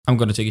I'm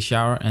gonna take a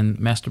shower and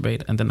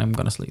masturbate, and then I'm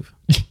gonna sleep.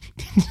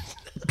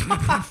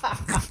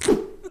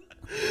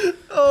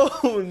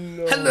 Oh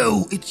no.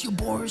 Hello, it's your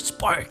boy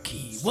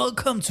Sparky.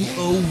 Welcome to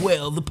Oh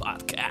Well, the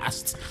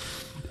podcast.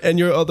 And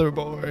your other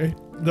boy,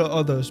 the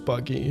other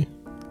Sparky.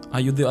 Are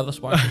you the other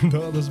Sparky?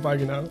 The other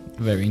Sparky now.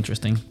 Very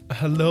interesting.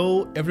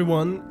 Hello,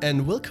 everyone,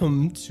 and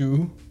welcome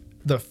to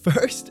the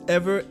first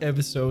ever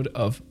episode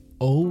of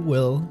Oh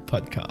Well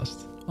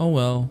podcast. Oh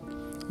well.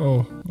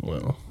 Oh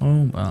well.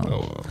 Oh well.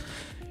 Oh well.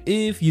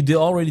 If you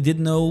already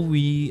didn't know,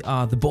 we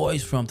are the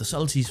boys from the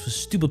Subtleties for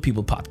Stupid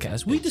People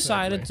podcast. We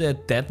decided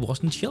that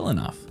wasn't chill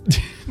enough.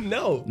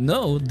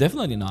 No,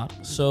 definitely not.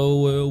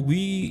 So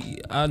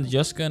we are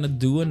just gonna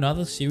do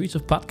another series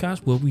of podcasts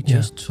where we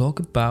just talk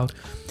about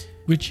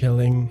we're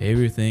chilling.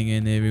 Everything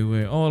and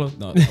everywhere. All of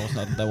no,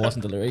 that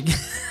wasn't the lyric.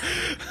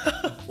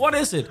 What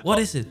is it?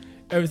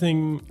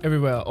 Everything,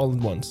 everywhere, all at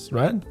once,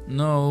 right?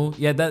 No,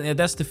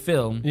 that's the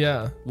film.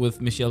 Yeah, with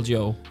Michelle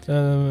Yeoh.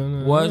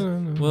 What?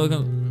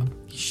 Welcome.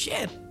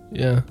 Shit.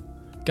 Yeah.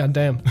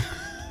 Goddamn.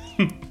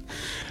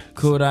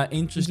 Could I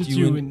interest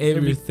you in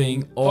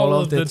everything all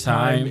of the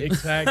time?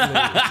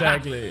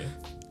 Exactly.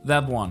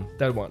 That one.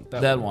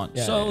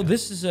 Yeah, So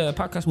this is a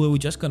podcast where we're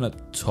just gonna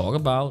talk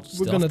about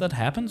stuff that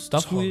happens.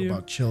 Talk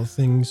about chill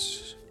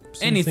things.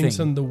 Anything. Things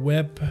on the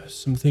web,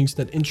 some things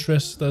that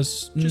interest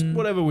us, just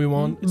whatever we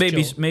want.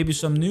 It's maybe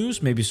some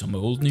news, maybe some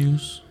old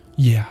news.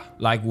 Yeah.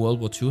 Like World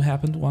War II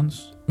happened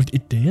once.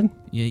 It did?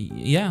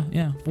 Yeah.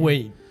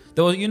 Wait.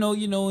 There was, in the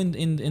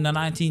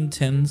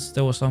 1910s,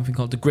 there was something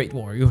called the Great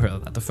War. You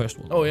heard that, the first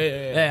one. Oh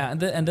yeah. Yeah,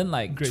 and then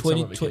like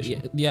 20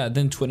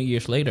 then 20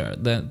 years later,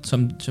 then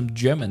some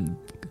German,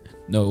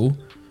 no,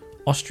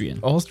 Austrian.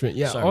 Austrian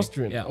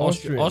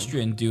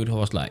dude who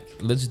was like,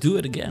 let's do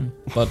it again,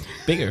 but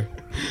bigger.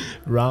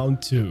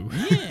 Round 2.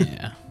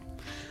 Yeah.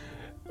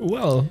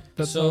 Well,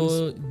 that's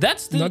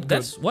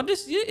what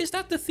is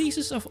that the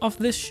thesis of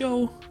this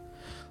show?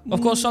 Of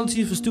course,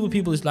 Subtleties for Stupid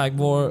People is like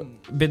a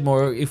bit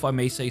more, if I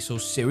may say so,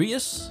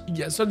 serious.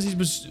 Yeah,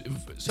 Subtleties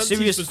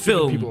serious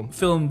for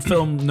film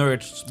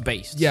nerds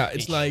based. Yeah,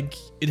 it's like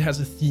it has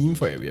a theme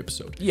for every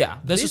episode. Yeah,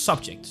 there's a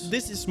subject.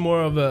 This is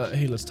more of a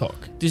hey, let's talk.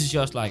 This is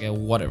just like a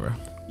whatever.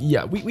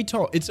 Yeah, we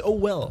talk. It's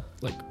we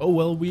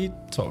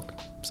talk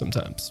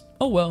sometimes.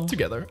 Oh well.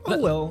 Together. Yeah,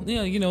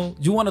 do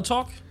you want to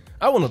talk?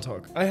 I want to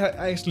talk. I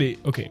actually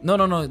okay. No.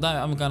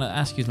 I'm gonna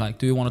ask you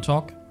do you want to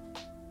talk?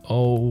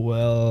 Oh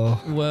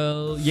well.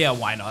 Well, yeah.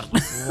 Why not?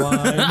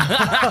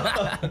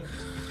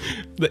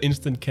 The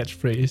instant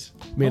catchphrase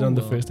made on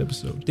the first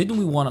episode. Didn't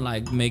we want to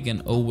make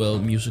an Oh Well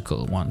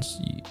musical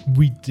once?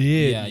 We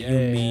did. Yeah,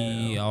 you,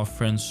 me, our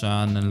friend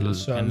Søren and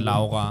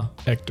Laura.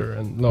 Actor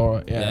and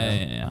Laura.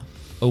 Yeah.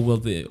 Oh well,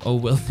 the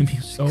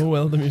musical. Oh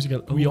well, the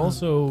musical. We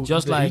also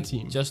just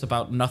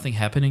about nothing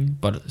happening,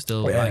 but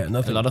still a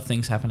lot of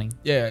things happening.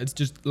 Yeah, it's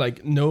just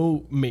like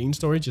no main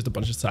story, just a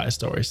bunch of side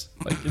stories.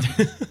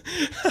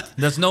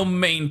 There's no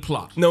main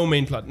plot. No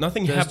main plot.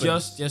 Nothing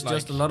happens.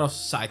 Just a lot of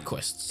side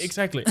quests.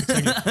 Exactly.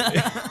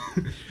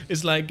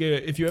 It's like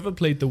if you ever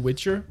played The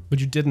Witcher, but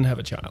you didn't have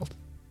a child.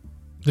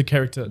 The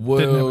character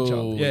didn't have a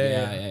child.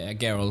 Yeah,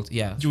 Geralt.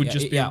 Yeah, you would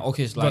just be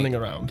running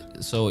around.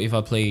 So if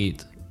I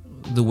played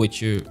The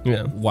Witcher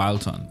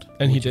Wild Hunt,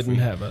 and he didn't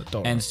have a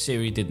dog, and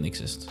Siri didn't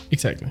exist.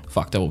 Exactly.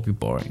 Fuck, that would be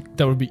boring.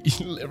 That would be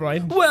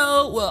right.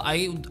 Well,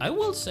 I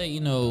will say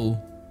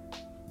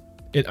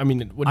It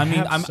would.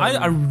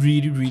 I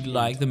really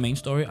like the main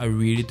story. I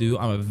really do.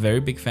 I'm a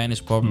very big fan.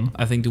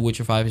 I think The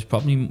Witcher 5 is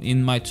probably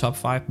in my top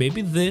 5,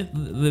 maybe the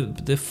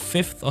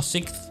 5th or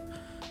 6th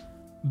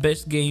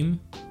best game.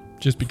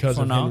 Just because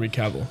of Henry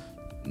Cavill.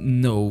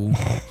 No,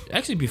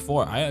 actually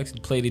before I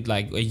played it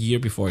like a year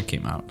before it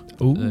came out.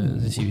 Ooh.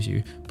 The TV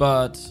series.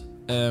 But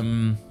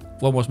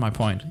what was my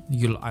point? I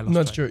lost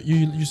Not track. sure.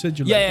 You said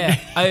you. Yeah.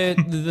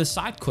 The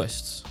side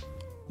quests.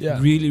 Yeah.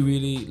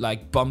 Really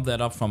bumped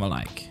that up from a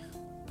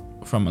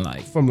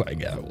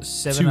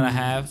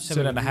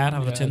 7.5 out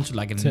of 10 to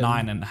like a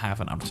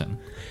 9.5 out of 10.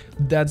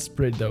 That's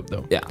pretty dope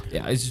though. Yeah.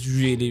 It's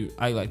really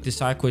the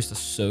side quests are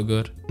so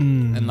good,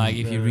 and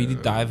if you really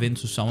dive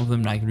into some of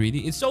them,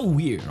 it's so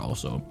weird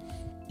also.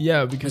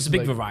 Yeah, because it's a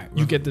big variety.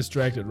 You get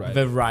distracted, right?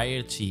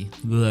 Variety.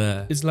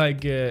 It's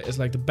like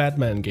the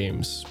Batman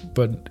games,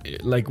 but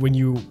like when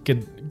you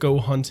go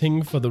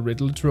hunting for the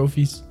Riddle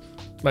trophies,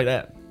 like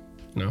that.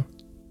 No.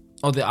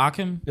 Oh, the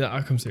Arkham? Yeah,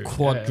 Arkham series.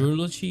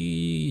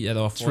 Quadrilogy? Yeah,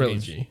 there were 4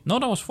 games. No,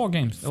 that was 4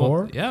 games.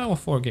 4? There were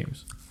 4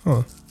 games.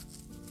 Huh.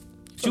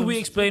 Should we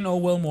explain Oh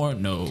Well more?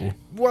 No.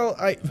 Well,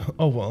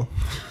 Oh well.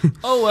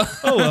 Oh well.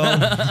 Oh well.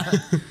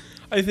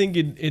 I think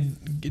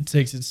it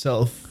takes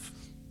itself.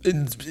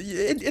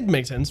 It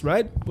makes sense,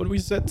 right? What we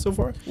said so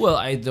far. Well,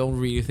 I don't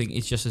really think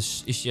it's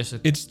just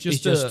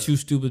two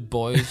stupid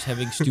boys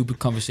having stupid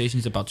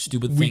conversations about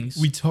stupid things.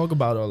 We talk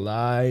about our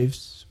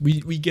lives.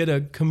 We get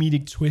a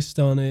comedic twist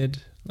on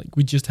it. Like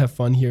we just have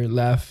fun here,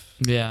 laugh.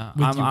 Yeah,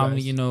 I'm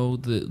you know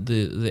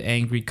the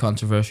angry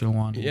controversial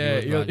one. Yeah,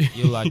 you're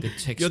like the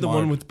tech. You're smart. the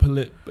one with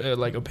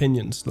like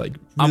opinions. Like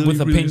I'm with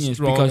really opinions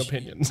strong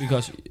opinions.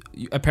 because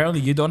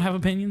apparently you don't have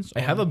opinions. I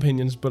have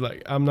opinions, but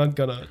like I'm not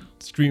gonna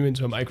scream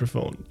into a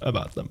microphone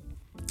about them.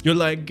 You're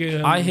like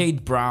I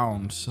hate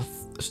brown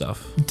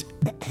stuff.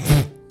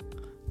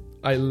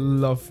 I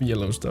love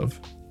yellow stuff.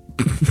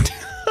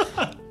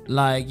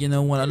 Like, you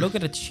know, when I look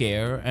at a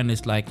chair and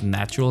it's like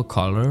natural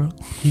color.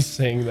 He's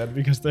saying that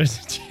because there's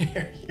a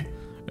chair here.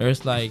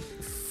 There's like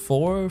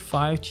 4 or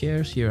 5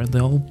 chairs here and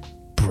they're all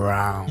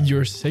brown.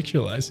 You're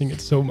sexualizing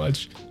it so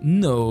much.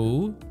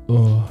 No.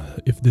 Oh,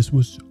 if this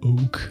was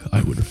oak,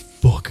 I would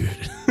fuck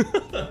it.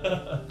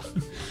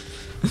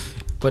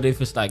 But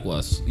if it's like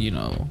you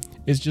know,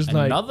 it's just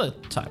another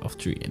like type of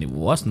tree and it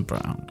wasn't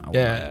brown.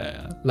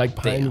 Like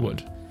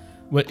pinewood.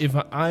 Well, if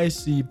I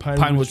see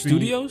pinewood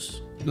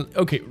Studios.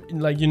 Okay,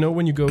 like you know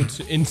when you go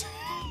to into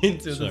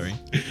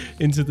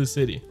the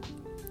city,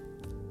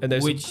 and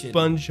there's a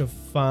bunch of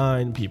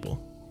fine people.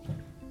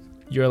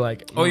 You're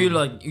like,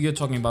 you're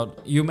talking about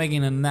you're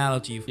making an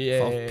analogy of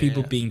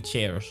people being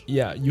chairs.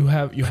 Yeah, you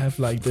have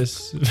like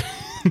this.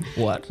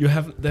 What?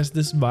 There's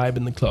this vibe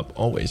in the club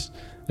always.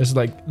 There's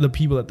like the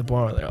people at the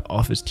bar, they're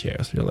office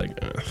chairs. You're like,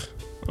 I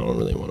don't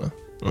really wanna.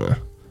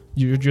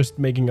 You're just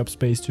making up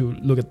space to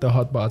look at the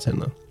hot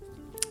bartender.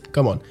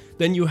 Come on.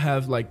 Then you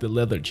have like the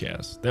leather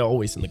chairs. They're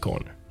always in the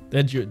corner.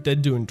 They're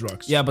doing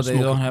drugs. Yeah, but they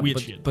don't have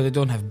but they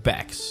don't have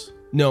backs.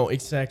 No,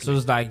 exactly. So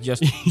it's like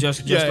just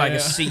like a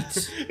seat.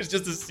 It's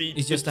just a seat.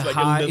 It's just a like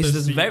high. It's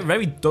this very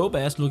very dope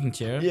ass looking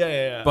chair.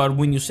 Yeah. But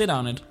when you sit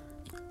on it,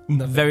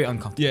 very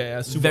uncomfortable.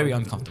 Yeah, super very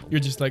uncomfortable. You're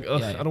just like,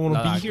 ugh, I don't want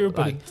to be here,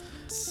 but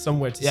it's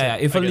somewhere to sit. Yeah.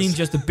 If I lean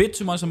just a bit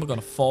too much, I'm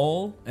gonna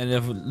fall, and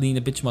if I lean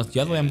a bit too much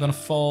the other way, I'm gonna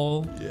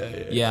fall.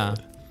 Yeah.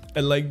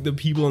 And like the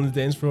people on the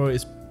dance floor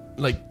is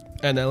like.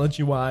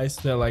 Analogy-wise,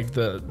 they're like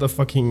the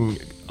fucking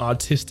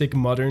artistic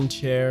modern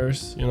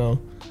chairs, you know,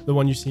 the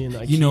one you see in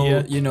IKEA.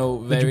 You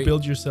know, that you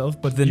build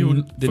yourself, but the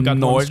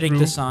Nordic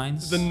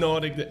designs. The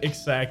Nordic,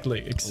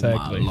 exactly. Oh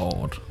my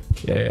lord.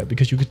 Yeah,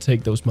 because you could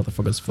take those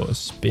motherfuckers for a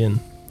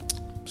spin.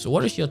 So,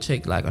 what is your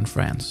take like on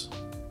France?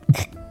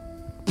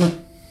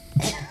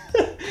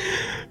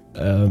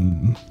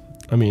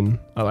 I mean,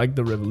 I like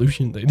the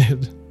revolution they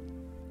did.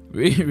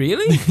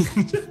 Really?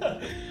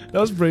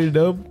 That was pretty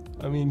dope.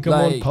 I mean, come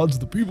on, pods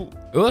the people.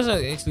 It was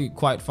actually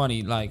quite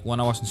funny. Like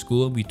when I was in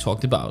school, we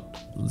talked about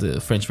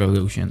the French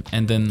Revolution,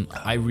 and then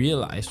I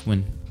realized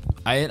when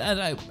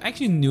I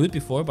actually knew it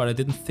before, but I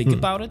didn't think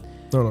about it.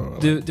 No.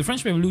 The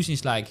French Revolution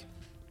is like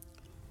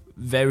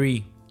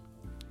very.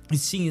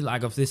 It's seen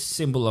like of this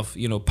symbol of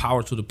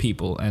power to the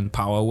people and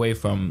power away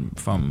from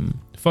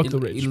fuck the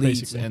rich, elites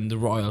basically. And the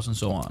royals and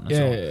so on.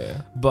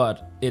 Yeah.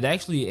 But it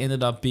actually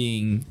ended up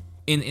being.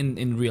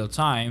 In real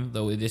time,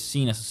 though it is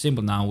seen as a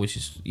symbol now, which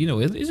is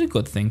it is a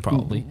good thing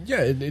probably.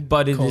 Yeah,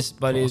 but it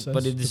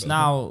is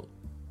now.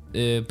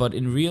 But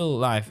in real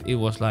life, it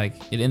was like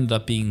it ended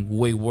up being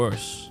way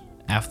worse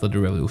after the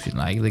revolution.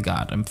 Like they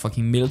got a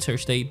fucking military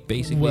state,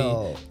 basically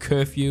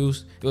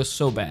curfews. It was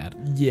so bad.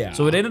 Yeah.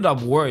 So it ended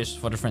up worse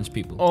for the French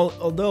people.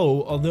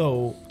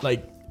 Although,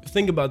 like.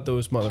 Think about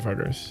those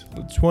motherfuckers.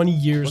 20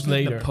 years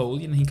later,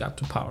 Napoleon, he got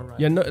to power, right?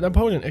 Yeah,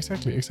 Napoleon,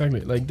 exactly.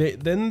 Like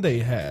they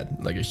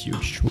had like a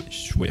huge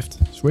shift.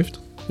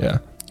 Yeah,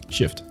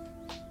 shift.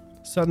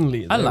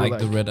 Suddenly, I like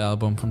the Red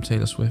Album from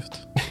Taylor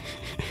Swift.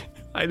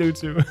 I do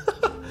too.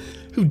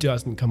 Who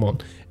doesn't? Come on,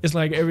 it's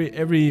like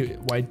every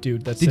white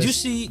dude that. Did you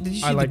see the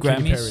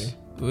Grammys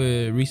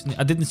recently?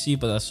 I didn't see,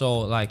 but I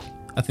saw I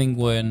think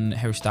when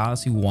Harry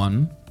Styles he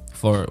won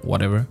for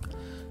whatever.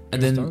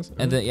 And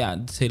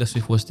then Taylor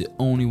Swift was the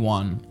only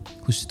one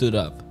who stood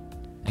up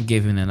and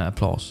gave him an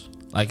applause,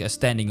 like a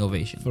standing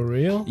ovation. For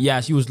real?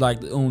 Yeah, she was like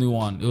the only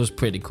one. It was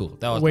pretty cool.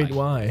 That was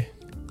why?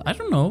 I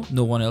don't know.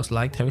 No one else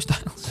liked Harry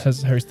Styles.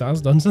 Has Harry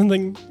Styles done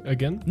something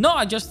again? No,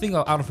 I just think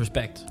out of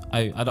respect.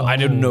 I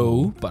don't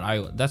know,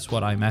 but that's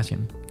what I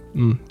imagine.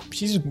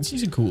 She's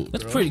a cool.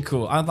 That's pretty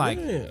cool. I like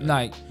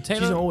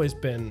Taylor. She's always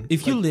been.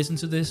 If you listen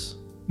to this.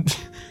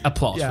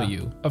 Applause for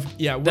you.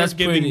 That's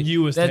giving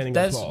you a standing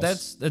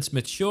applause. That's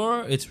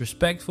mature. It's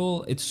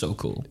respectful. It's so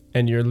cool.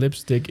 And your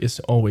lipstick is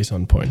always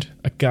on point.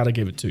 I gotta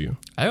give it to you.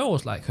 I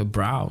always like her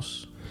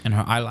brows and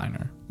her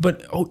eyeliner.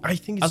 But I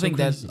think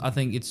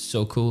it's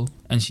so cool,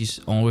 and she's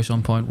always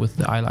on point with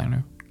the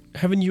eyeliner.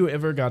 Haven't you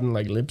ever gotten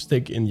like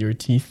lipstick in your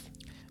teeth?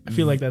 I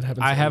feel like that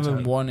happens. I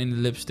haven't worn any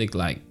lipstick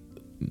like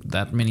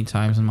that many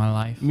times in my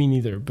life. Me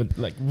neither. But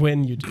like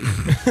when you do.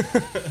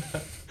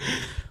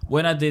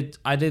 When I did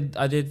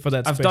for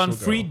that. I've done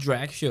 3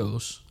 drag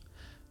shows.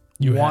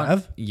 You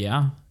have?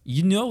 Yeah.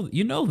 You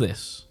know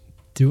this.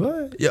 Do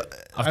I? Yeah.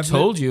 I've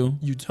told you.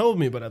 You told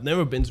me, but I've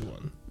never been to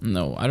one.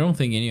 No, I don't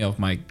think any of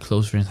my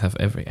close friends have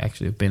ever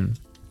actually been.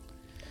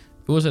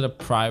 It was at a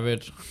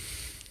private.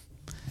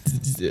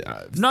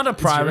 Not a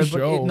private,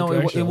 but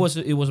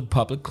it was a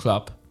public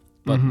club,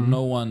 but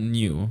no one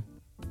knew.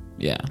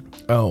 Yeah.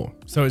 Oh,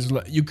 so it's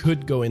like you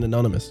could go in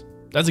anonymous.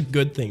 That's a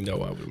good thing,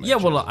 though. I would imagine. Yeah,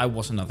 well, I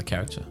was another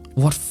character.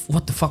 What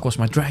the fuck was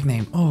my drag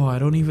name? Oh, I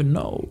don't even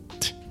know.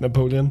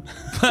 Napoleon.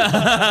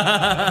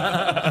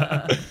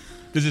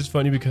 This is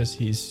funny because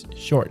he's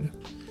short.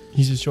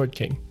 He's a short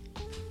king.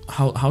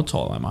 How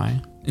tall am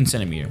I in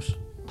centimeters?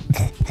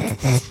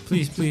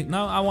 please.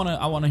 No, I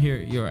wanna hear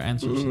your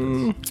answers.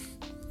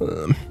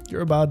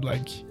 You're about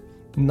like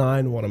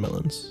 9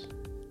 watermelons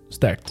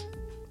stacked.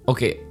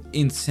 Okay,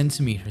 in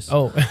centimeters.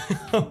 Oh,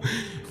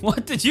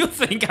 What did you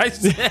think I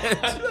said?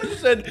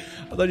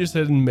 I thought you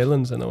said in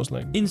melons, and I was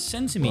like, In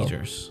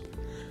centimeters.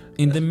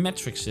 In the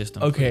metric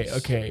system. okay, please.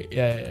 okay,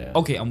 yeah.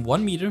 Okay, I'm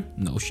 1 meter.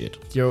 No shit.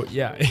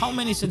 How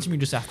many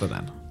centimeters after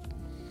that?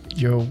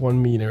 You're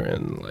 1 meter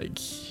and like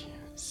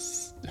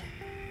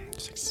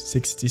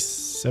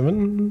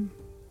 67.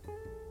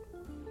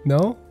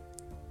 No,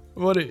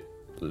 what?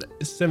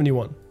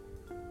 71.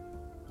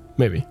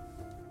 Maybe.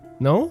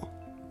 No.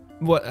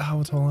 What?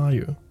 How tall are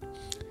you?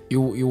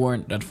 You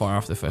weren't that far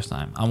off the first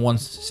time. I'm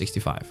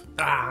 165.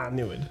 I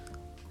knew it.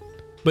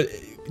 But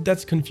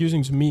that's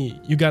confusing to me.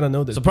 You gotta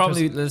know this. So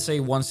probably let's say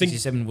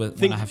 167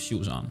 when I have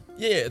shoes on.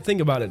 Yeah, think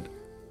about it.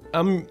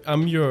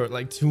 I'm your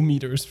like 2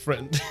 meters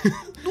friend.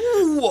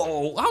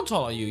 Whoa! How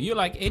tall are you? You're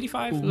like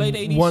 85, late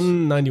 80s.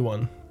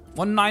 191.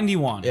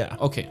 191. Yeah.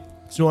 Okay.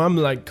 So I'm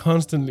like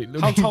constantly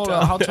looking.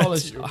 How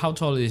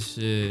tall is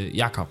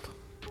Jakob?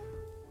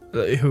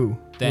 Who?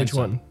 Dancing, Which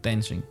one?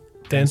 Dancing.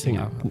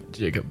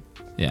 Jacob.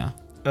 Yeah.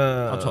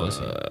 How tall is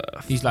he?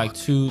 He's like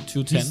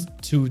 210. He's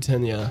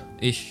 210, yeah.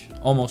 Ish.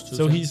 Almost 210.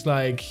 So he's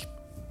like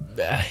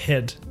a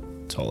head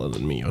taller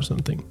than me or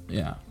something.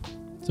 Yeah.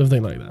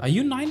 Something like that. Are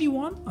you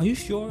 91? Are you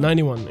sure?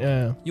 91,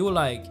 yeah. You were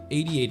like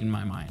 88 in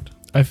my mind.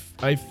 I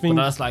think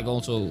But that's like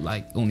also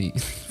like only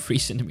 3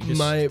 centimeters.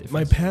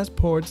 my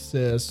passport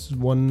says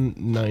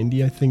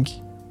 190, I think.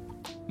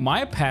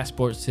 My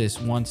passport says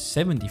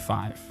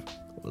 175.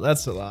 Well,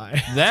 that's a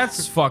lie.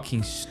 That's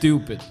fucking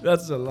stupid.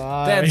 That's a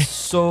lie. That's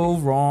so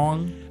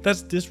wrong.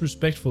 That's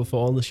disrespectful for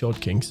all the short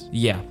kings.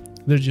 Yeah.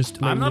 They're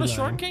just. I'm not a lying.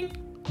 short king?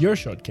 You're a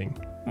short king.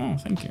 Oh,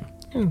 thank you.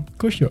 Yeah, of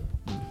course you are.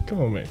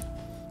 Come on, mate.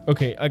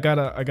 Okay, I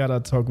gotta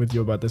talk with you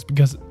about this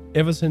because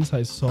ever since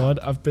I saw it,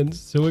 I've been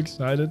so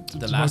excited.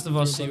 The Last of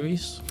Us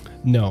series?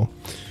 No.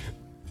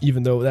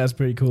 Even though that's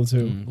pretty cool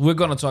too. We're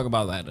gonna talk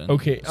about that.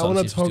 Okay, I want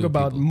to talk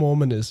about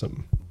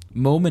Mormonism.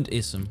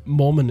 Mormonism.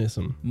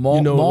 Mormonism.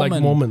 Mormon. Like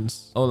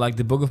Mormons. Oh, like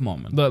the Book of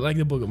Mormon. Like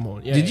the Book of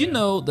Mormon. Yeah. Did you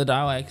know that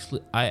I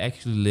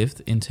actually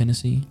lived in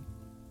Tennessee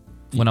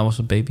when I was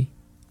a baby?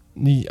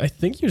 I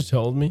think you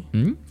told me.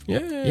 Hmm?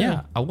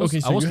 Yeah. I was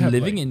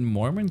living in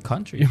Mormon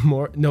country.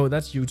 No,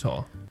 that's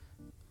Utah.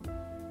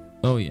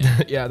 Oh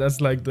yeah. Yeah, that's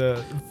like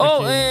the.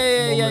 Oh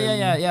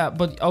yeah.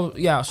 But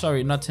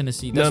sorry, not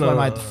Tennessee. That's where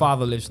my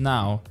father lives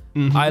now.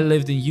 Mm-hmm. I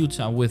lived in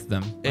Utah with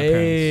them.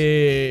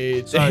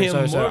 Hey, sorry.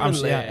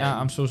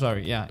 I'm so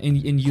sorry. Yeah,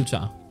 in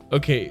Utah.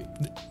 Okay,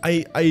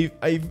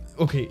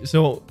 okay.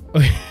 So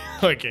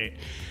okay,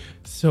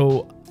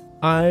 so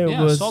I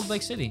was Salt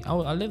Lake City.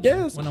 I lived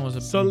there when I was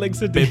a Salt Lake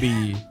City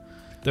baby.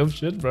 Dope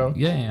shit, bro.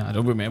 Yeah, I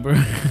don't remember.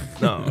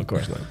 No, of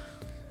course not.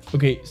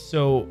 Okay,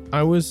 so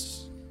I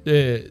was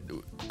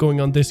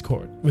going on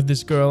Discord with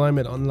this girl I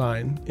met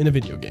online in a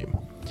video game.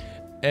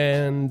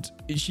 And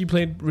she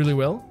played really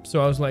well.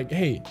 So I was like,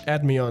 hey,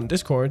 add me on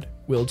Discord.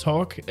 We'll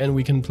talk and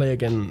we can play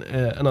again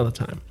another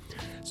time.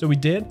 So we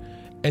did.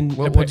 And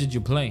what did you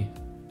play?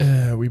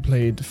 We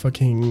played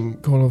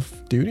fucking Call of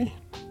Duty.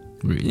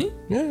 Really?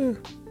 Yeah.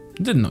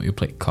 I didn't know you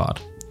played COD.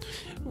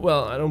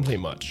 Well, I don't play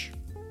much.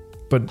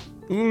 But,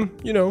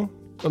 you know,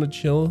 on a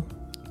chill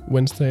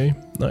Wednesday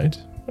night,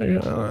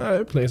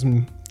 I play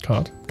some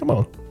COD. Come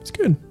on. It's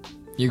good.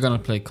 You're gonna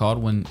play COD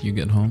when you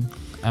get home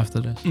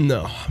after this?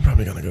 No, I'm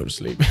probably gonna go to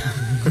sleep.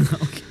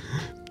 Okay.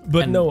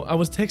 But no, I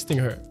was texting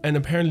her, and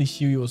apparently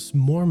she was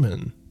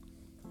Mormon.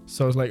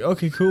 So I was like,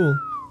 okay, cool.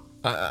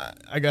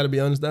 I gotta be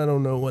honest, I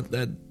don't know what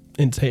that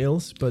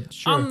entails, but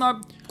sure. I'm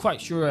not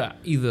quite sure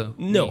either.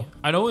 No.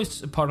 I know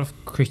it's a part of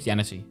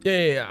Christianity.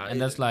 Yeah. And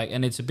that's like,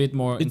 and it's a bit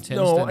more intense.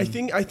 No, I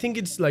think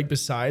it's like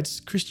besides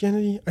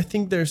Christianity. I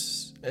think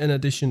there's an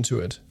addition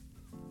to it.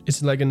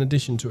 It's like an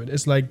addition to it.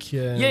 It's like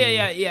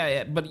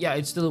yeah. But yeah,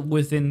 it's still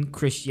within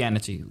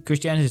Christianity.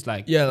 Christianity is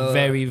like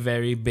very,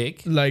 very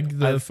big. Like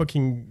the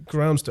fucking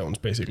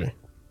groundstones, basically.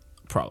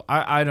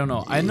 I don't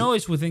know. I know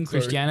it's within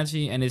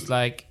Christianity, and it's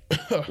like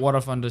what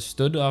I've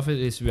understood of it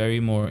is very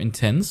more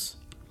intense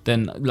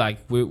than like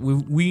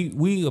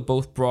we are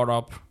both brought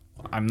up.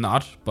 I'm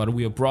not, but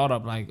we are brought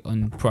up like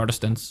on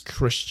Protestants.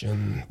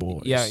 Christian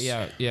boys.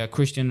 Yeah.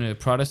 Christian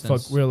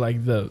Protestants. Fuck, we're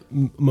like the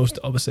most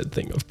opposite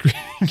thing of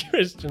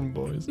Christian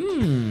boys.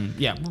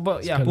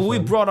 But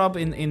we're brought up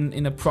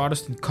in a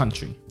Protestant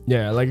country.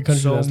 Yeah, like a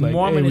country that's like,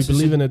 hey, we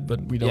believe in it,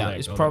 but we don't. Yeah,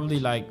 it's probably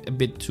like a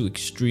bit too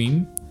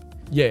extreme.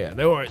 Yeah,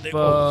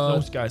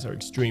 those guys are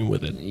extreme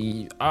with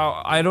it.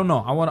 I don't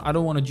know. I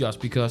don't want to judge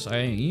because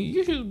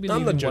you should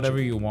believe in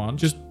whatever you want.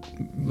 Just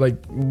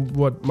like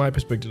what my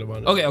perspective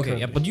on it. Okay, currently.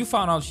 yeah, but you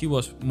found out she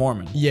was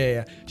Mormon.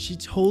 Yeah. She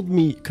told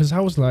me, because I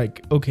was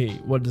like, okay,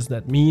 what does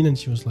that mean? And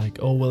she was like,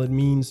 oh, well, it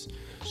means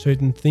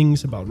certain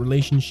things about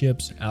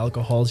relationships,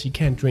 alcohol. She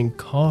can't drink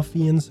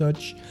coffee and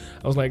such.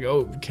 I was like,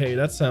 oh, okay,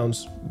 that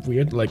sounds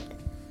weird. Like,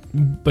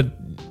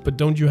 but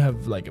don't you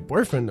have like a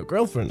boyfriend or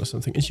girlfriend or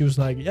something? And she was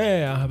like,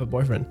 yeah, I have a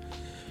boyfriend.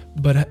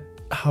 But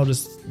how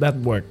does that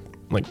work?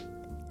 Like,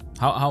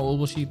 how old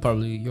was she?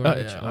 Probably your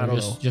age? Yeah, I don't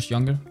know. Just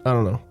younger? I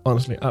don't know.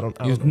 Honestly, I don't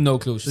You have know. no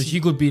clue. So she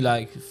could be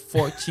like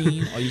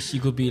 14 or she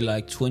could be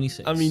like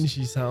 26. I mean,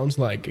 she sounds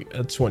like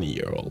a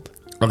 20-year-old.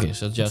 Okay,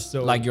 so just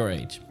like your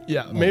age.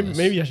 Yeah,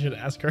 maybe I should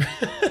ask her.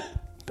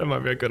 That might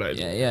be a good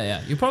idea.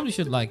 Yeah. You probably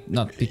should like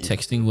not be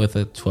texting with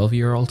a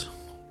 12-year-old.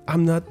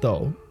 I'm not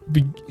though.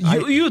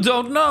 You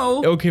don't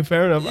know. Okay,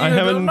 fair enough. I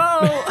haven't. Don't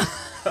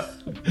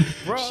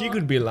know. She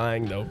could be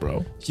lying though,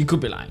 bro. She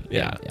could be lying.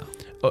 Yeah.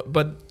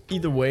 But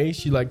either way,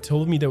 she like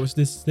told me there was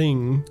this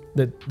thing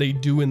that they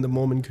do in the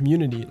Mormon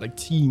community, like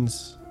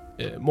teens,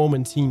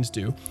 Mormon teens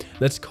do.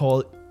 That's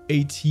called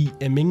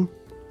ATMing.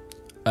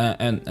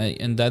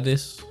 And that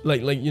is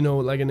like you know,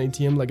 like an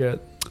ATM, like a.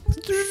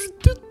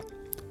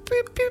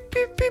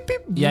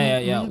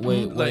 Yeah.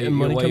 Like and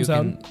money comes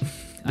out.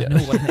 I know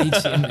what an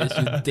ATM is,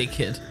 you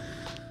dickhead.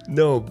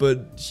 No, but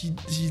she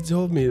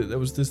told me that there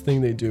was this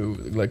thing they do,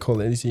 like called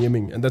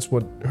ATMing, and that's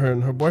what her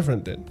and her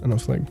boyfriend did. And I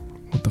was like,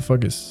 what the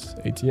fuck is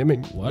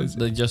ATMing? What?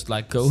 They just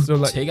like go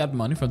take out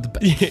money from the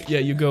bank. Yeah,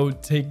 you go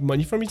take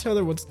money from each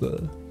other. What's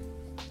the?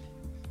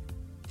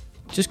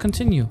 Just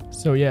continue.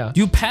 So yeah.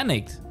 You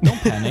panicked. Don't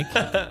panic.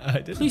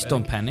 Please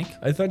don't panic.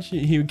 I thought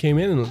he came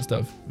in and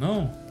stuff.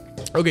 No.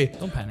 Okay.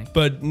 Don't panic.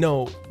 But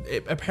no,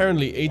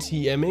 apparently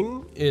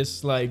ATMing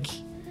is like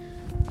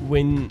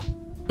when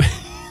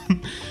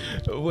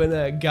a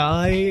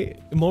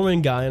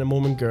Mormon guy and a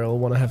Mormon girl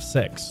want to have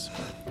sex,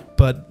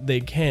 but they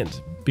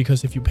can't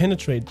because if you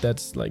penetrate,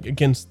 that's like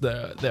against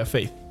their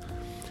faith.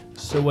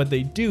 So what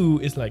they do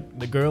is like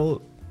the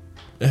girl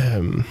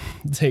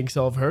takes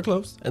off her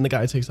clothes and the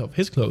guy takes off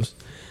his clothes.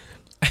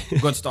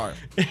 Good start.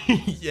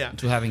 Yeah.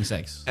 To having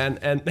sex. And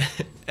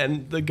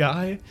the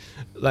guy,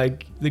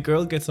 like the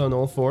girl gets on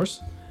all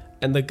fours,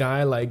 and the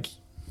guy like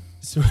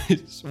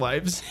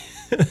swipes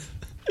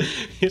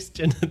his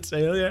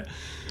genitalia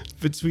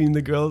between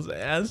the girl's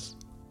ass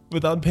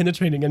without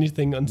penetrating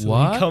anything until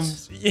he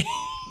comes.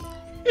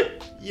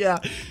 Yeah.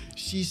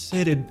 She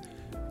said it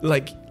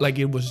like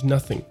it was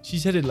nothing. She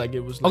said it like it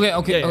was. Like,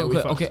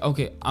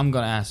 Okay. I'm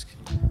gonna ask.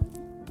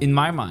 In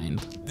my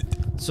mind,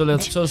 so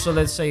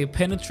let's say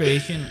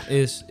penetration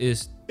is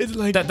it's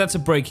like that's a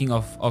breaking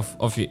of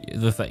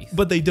the faith.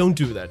 But they don't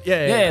do that.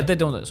 Yeah, they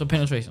don't. So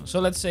penetration. So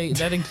let's say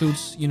that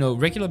includes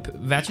regular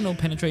vaginal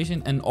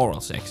penetration and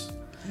oral sex.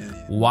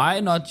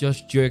 Why not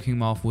just jerking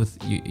him off with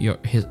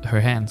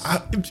her hands?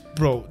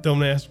 Bro,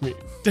 don't ask me.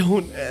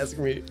 Don't ask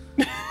me.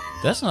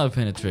 That's not a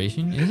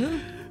penetration, is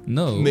it?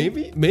 No.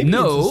 Maybe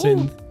no. It's a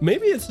sin.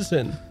 Maybe it's a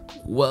sin.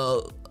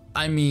 Well,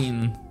 I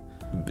mean,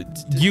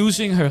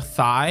 using her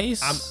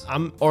thighs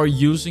or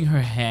using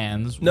her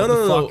hands.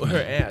 No.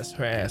 Her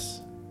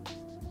ass.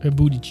 Her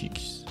booty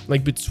cheeks.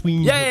 Like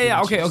between.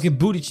 Yeah. Okay.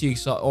 Booty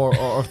cheeks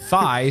or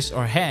thighs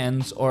or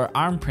hands or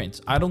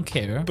armpits. I don't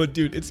care. But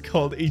dude, it's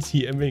called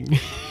ATMing.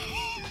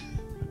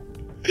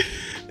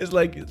 It's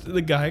like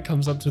the guy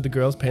comes up to the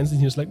girl's pants and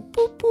he's like,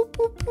 boop, boop,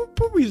 boop, boop,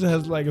 boop. He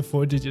has like a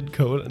 4-digit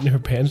code and her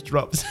pants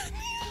drops.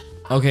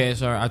 Okay,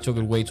 sorry, I took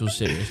it way too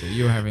seriously.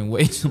 You're having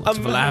way too much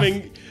of a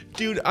laugh.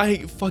 Dude, I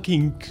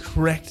fucking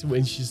cracked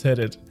when she said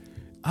it.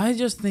 I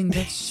just think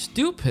that's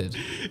stupid.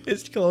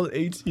 It's called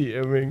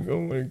ATMing.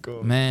 Oh my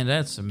god. Man,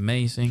 that's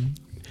amazing.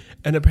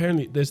 And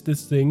apparently there's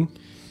this thing.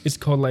 It's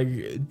called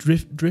like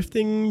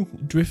drifting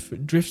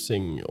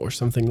or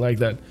something like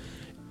that.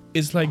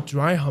 It's like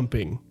dry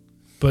humping,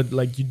 but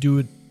like you do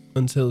it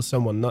until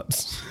someone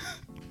nuts.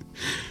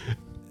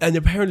 And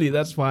apparently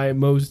that's why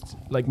most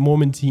like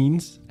Mormon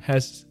teens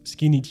has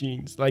skinny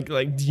jeans, like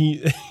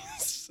jeans.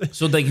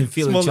 So they can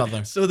feel each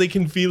other. So they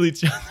can feel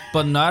each other.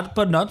 But not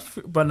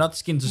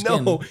skin to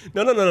skin.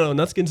 No,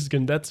 not skin to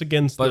skin. That's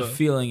against. But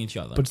feeling each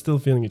other. But still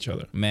feeling each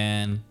other.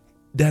 Man,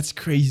 that's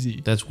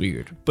crazy. That's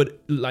weird. But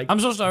like, I'm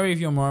so sorry if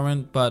you're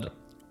Mormon, but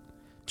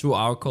to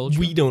our culture,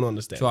 we don't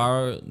understand. To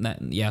our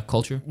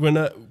culture,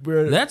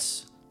 we're.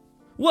 That's.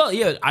 Well,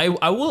 yeah. I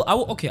will.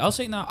 Okay, I'll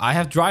say it now. I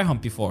have dry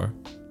hump before.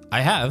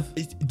 I have.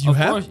 Do you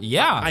have? Course,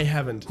 yeah. I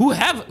haven't. Who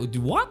have?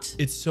 What?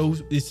 It's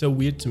so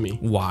weird to me.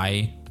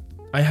 Why?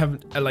 I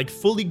haven't like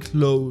fully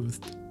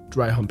clothed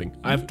dry humping.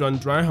 I've done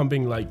dry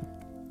humping like,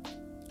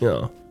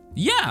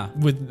 yeah,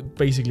 with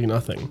basically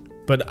nothing.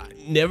 But I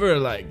never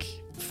like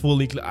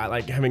fully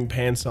like having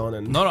pants on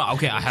and no.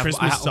 Okay, I have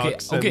Christmas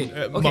socks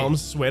and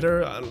mom's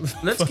sweater.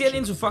 Let's get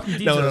into fucking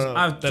details. No,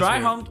 I've dry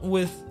humped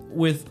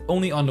with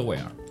only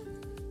underwear.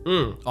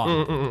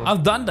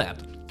 I've done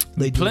that.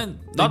 They do.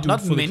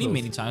 Not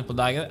many times, but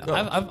like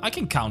I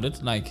can count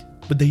it. Like,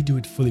 but they do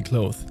it fully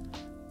clothed.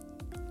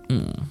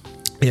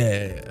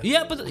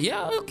 Yeah. But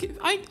okay.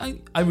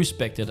 I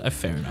respect it.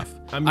 Fair enough.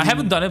 I mean, I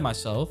haven't done it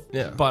myself.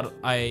 Yeah. But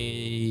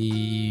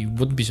I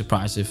wouldn't be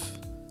surprised if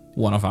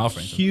one of our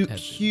friends.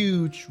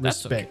 Huge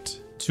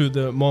respect to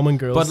the Mormon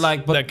girls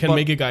that can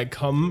make a guy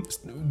come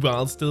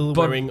while still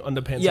wearing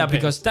underpants. Yeah, and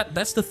because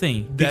that's the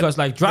thing. Because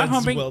like dry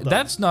humping,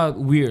 that's not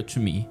weird to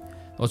me.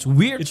 What's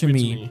weird to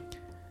me,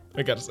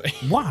 I gotta say.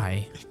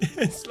 Why?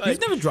 It's like,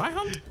 you've never dry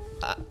humped?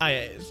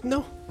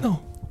 No,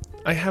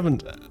 I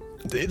haven't.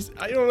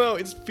 I don't know.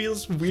 It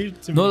feels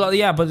weird to me. No,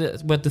 yeah,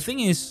 but the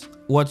thing is,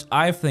 what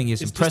I think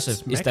is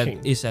impressive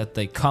is that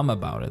they come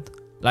about it.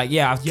 Like,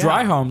 I've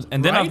dry humped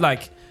and then I've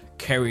like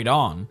carried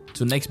on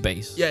to next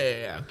base.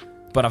 Yeah.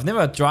 But I've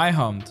never dry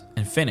humped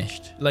and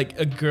finished. Like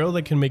a girl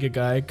that can make a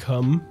guy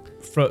come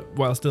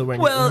while still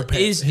wearing. Well,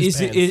 is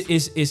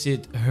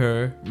it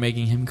her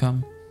making him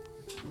come?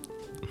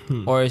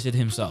 Or is it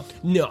himself?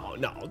 No,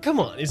 come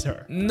on, it's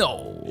her.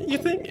 No. You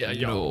think? Yeah,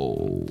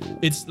 no.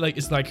 It's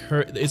like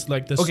her. It's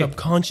like the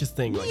subconscious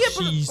thing. Like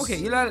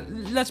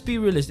let's be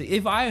realistic.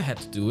 If I had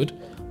to do it,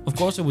 of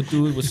course I would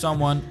do it with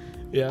someone.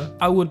 Yeah.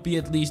 I would be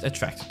at least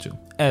attracted to.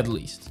 At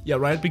least. Yeah,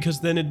 right. Because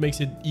then it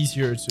makes it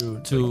easier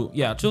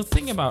to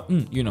think about.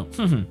 Ooh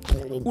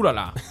la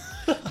la.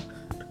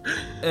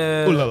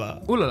 Ooh la la.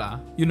 Ooh la la.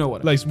 You know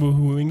what? Like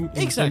woohooing.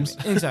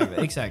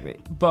 Exactly.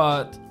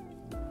 But.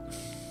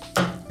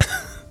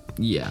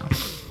 Yeah.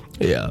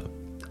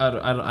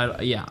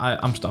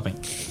 I'm stopping.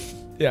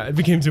 Yeah, it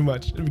became too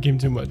much.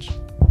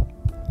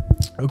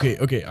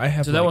 Okay. I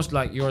have. So that was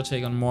like your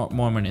take on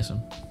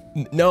Mormonism.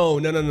 No.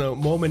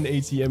 Mormon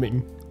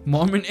ATMing.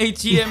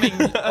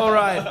 All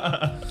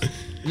right.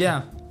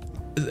 Yeah.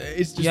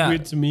 It's just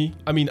weird to me.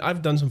 I mean,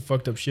 I've done some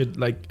fucked up shit.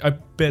 Like, I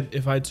bet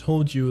if I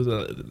told you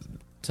the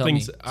tell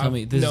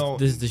me. This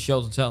is the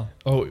show to tell.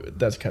 Oh,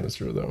 that's kind of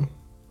true though.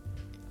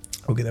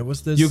 Okay, that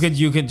was this. You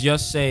could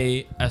just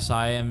say, as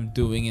I am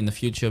doing in the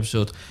future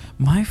episode,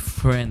 my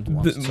friend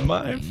once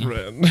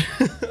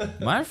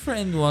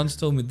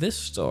told me this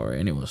story,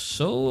 and it was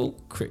so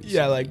crazy.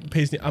 Yeah, like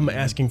Paisley, I'm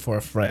asking for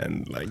a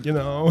friend, like, you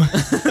know.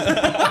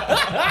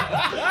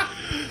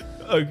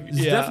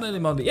 It's definitely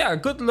Monday. Yeah,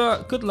 good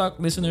luck,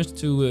 listeners,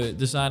 to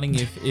deciding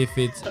if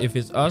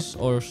it's us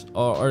or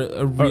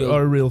a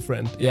real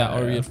friend. Yeah,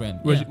 or a real friend.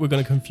 We're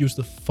gonna confuse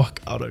the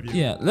fuck out of you.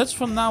 Yeah, let's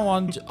from now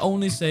on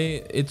only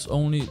say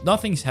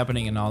nothing's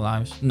happening in our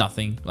lives.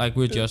 Nothing. Like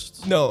we're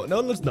just no.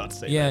 Let's not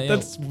say that.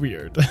 That's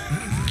weird.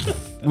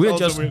 We're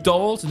just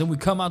dolls, and then we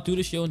come out, do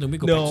the show, and then we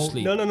go back to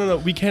sleep. No.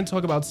 We can't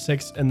talk about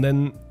sex, and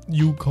then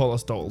you call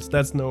us dolls.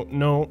 That's no.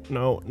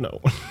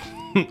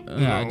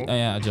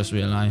 I just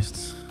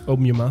realized.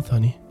 Open your mouth,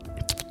 honey.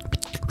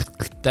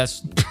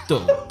 That's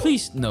dumb.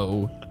 Please,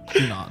 no.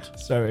 Do not.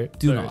 Sorry.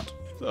 Do not.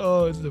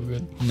 Oh, it's so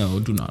good. No,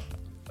 do not.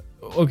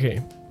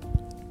 Okay.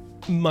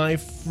 My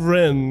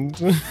friend.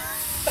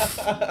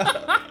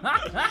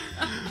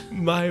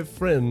 My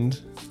friend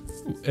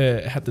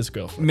had this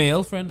girlfriend.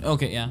 Male friend?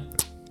 Okay, yeah.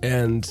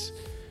 And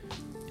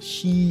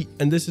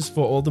this is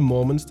for all the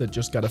Mormons that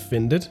just got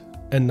offended,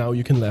 and now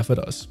you can laugh at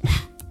us.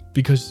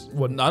 Because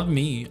what? Not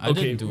me. I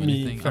didn't do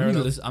anything.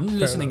 I'm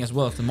listening as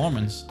well as the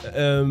Mormons.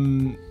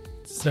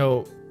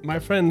 So my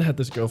friend had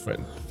this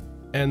girlfriend,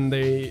 and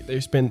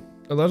they spent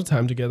a lot of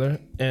time together,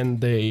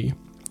 and they.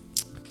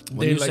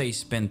 When you say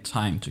spend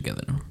time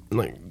together,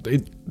 like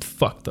they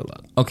fucked a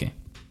lot. Okay.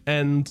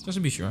 And just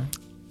to be sure,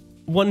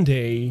 one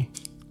day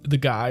the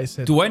guy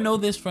said, "Do I know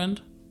this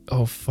friend?"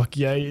 Oh fuck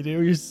yeah, you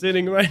do. You're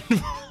sitting right in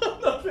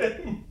front of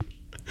him.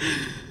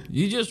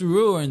 You just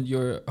ruined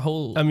your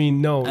whole. I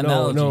mean, no.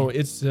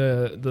 It's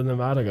the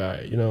Nevada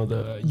guy. You know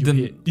the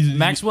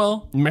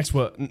Maxwell.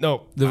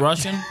 No, the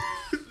Russian.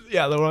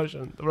 Yeah, the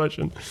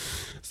Russian.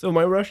 So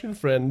my Russian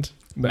friend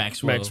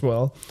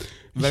Maxwell.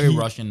 Very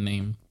Russian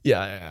name.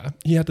 Yeah.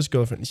 He had this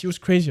girlfriend. She was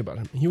crazy about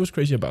him. He was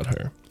crazy about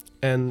her.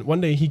 And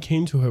one day he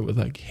came to her with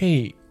like,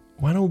 "Hey,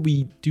 why don't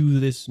we do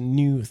this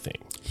new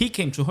thing?" He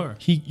came to her.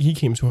 He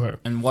came to her.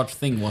 And what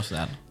thing was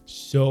that?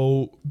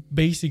 So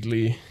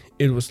basically,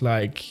 it was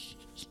like.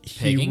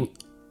 Pegging?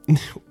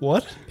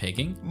 What?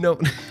 Pegging? No.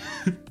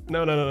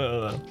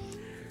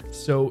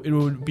 So it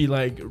would be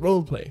like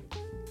role play.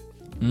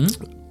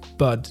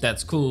 But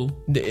that's cool.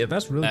 Yeah,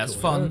 that's really that's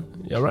cool. Fun.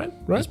 Yeah, right.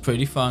 It's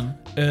pretty fun.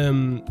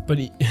 But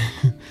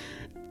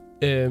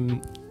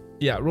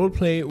role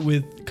play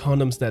with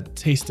condoms that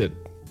tasted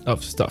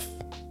of stuff,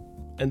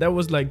 and that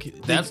was like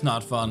that's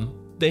not fun.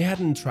 They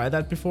hadn't tried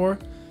that before,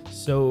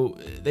 so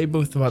they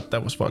both thought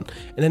that was fun.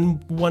 And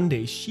then one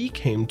day she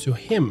came to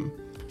him.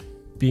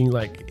 Being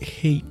like,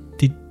 "Hey,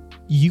 did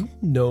you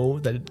know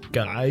that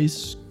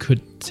guys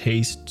could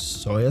taste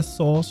soy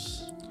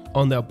sauce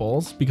on their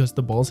balls because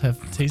the balls have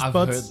taste buds?"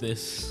 I've heard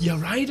this. Yeah,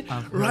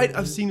 right?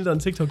 I've seen it on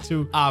TikTok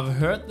too. I've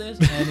heard this,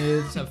 and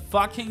it's a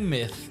fucking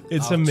myth.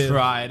 It's a myth.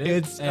 Tried it.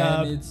 It's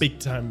a big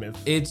time myth.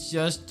 It's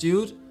just,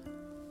 dude,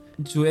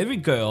 to every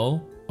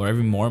girl or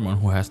every Mormon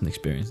who hasn't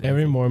experienced it.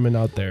 Every Mormon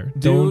out there,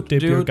 don't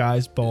dip your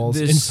guy's balls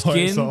in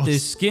soy sauce. The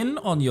skin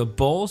on your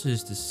balls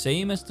is the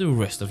same as the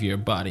rest of your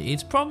body.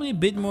 It's probably a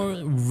bit more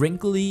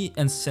wrinkly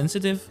and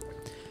sensitive,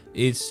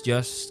 It's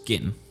just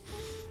skin.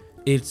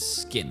 It's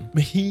skin.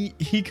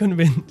 She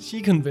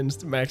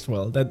convinced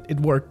Maxwell that it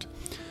worked.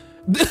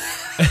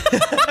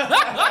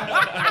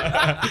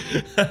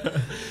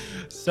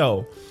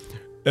 So,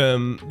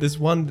 this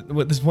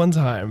one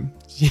time,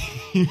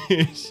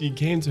 she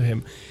came to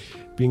him,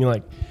 being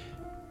like,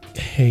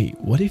 "Hey,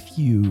 what if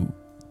you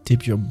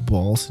dip your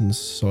balls in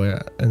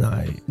soya and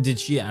I..." Did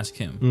she ask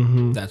him?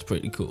 Mm-hmm. That's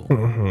pretty cool.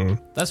 Mm-hmm.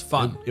 That's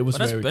fun. It was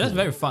that's cool. That's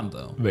very fun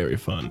though. Very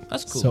fun.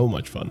 That's cool. So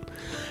much fun.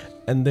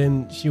 And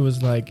then she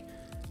was like,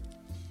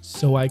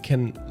 "So I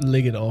can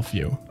lick it off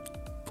you."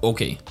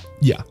 Okay.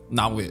 Yeah.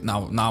 Now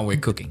we're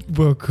cooking.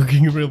 We're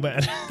cooking real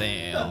bad.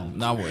 Damn.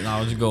 Now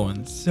it's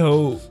going.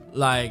 So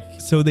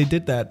they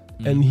did that,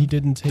 and he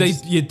didn't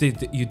taste. You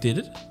did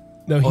it?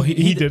 No,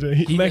 he did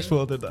it.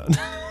 Maxwell did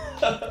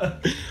that.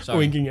 Sorry.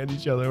 Winking at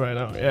each other right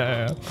now.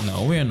 Yeah.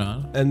 No, we're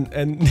not.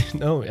 And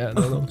no.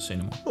 Say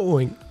no more.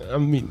 Wink. I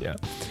mean, yeah.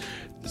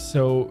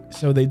 So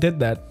they did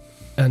that,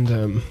 and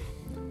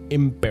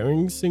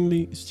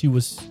embarrassingly, she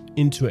was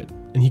into it,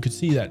 and he could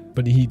see that,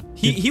 but he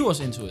was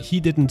into it. He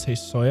didn't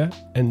taste soya,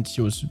 and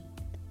she was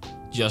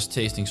just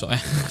tasting soya.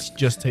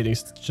 just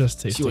tasting. She was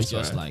soya.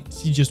 Just like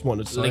she just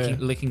wanted soya.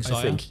 Licking soya.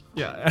 I think.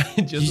 Yeah,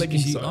 just licking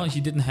soya. Oh, she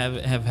didn't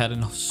have had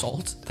enough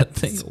salt. That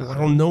thing. I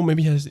don't know.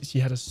 Maybe she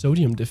had a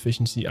sodium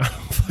deficiency. I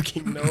don't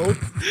fucking know.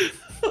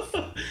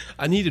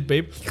 I need it,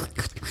 babe.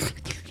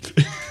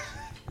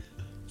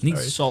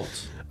 Needs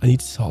salt. I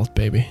need salt,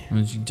 baby.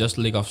 And you just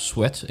lick off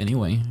sweat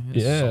anyway.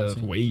 It's salty.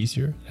 Way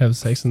easier. Have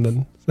sex and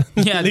then...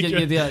 yeah.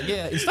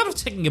 Instead of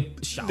taking a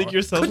shower, lick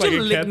yourself could like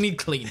you a lick cat? me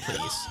clean,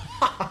 please?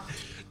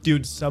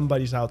 Dude,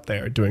 somebody's out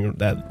there doing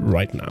that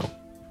right now.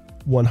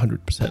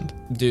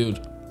 100%. Dude.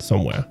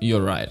 Somewhere.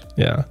 You're right.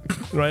 Yeah.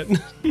 Right?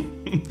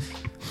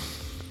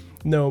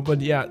 No,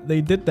 but yeah,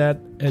 they did that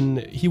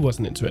and he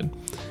wasn't into it.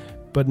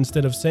 But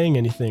instead of saying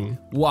anything...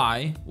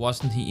 Why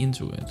wasn't he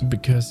into it?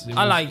 Because...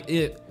 I like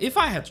it. If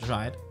I had to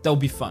try it, that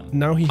would be fun.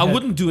 Now I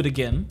wouldn't do it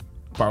again,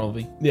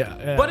 probably.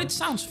 Yeah. But it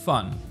sounds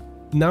fun.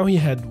 Now he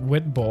had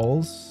wet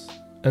balls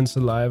and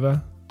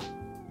saliva.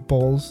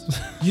 Balls.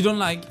 You don't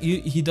like...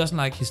 He doesn't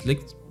like his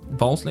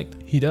balls licked?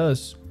 He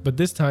does. But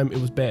this time it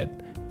was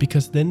bad.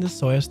 Because then the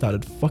soya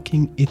started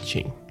fucking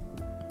itching.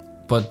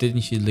 But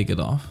didn't she lick it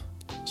off?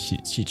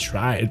 She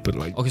tried, but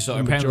like... Okay, so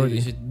apparently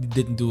she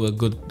didn't do a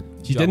good...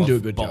 She didn't do a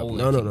good job.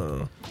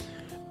 No.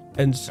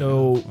 And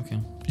so... Okay.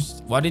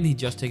 Why didn't he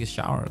just take a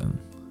shower then?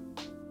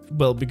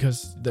 Well,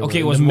 because they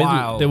it were was in the wild.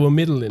 middle. They were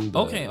middle in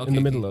the, in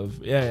the middle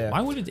of... Yeah. Why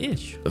would it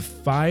itch?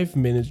 5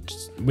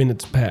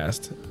 minutes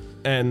passed.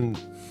 And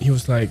he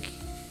was like...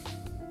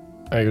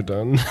 Are you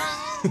done?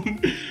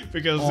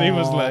 Because he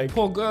was like...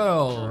 Poor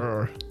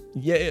girl.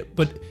 Yeah,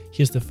 but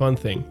here's the fun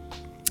thing.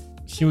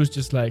 She was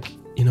just like,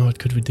 you know what,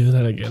 could we do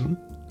that again?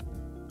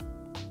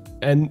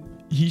 And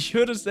he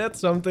should have said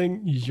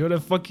something. He should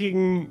have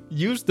fucking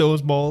used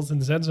those balls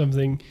and said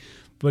something.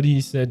 But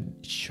he said,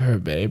 sure,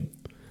 babe.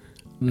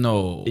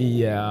 No.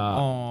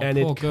 Yeah. And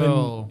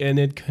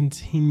it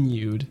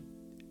continued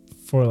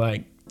for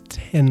like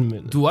 10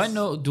 minutes. Do I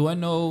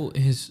know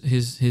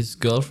his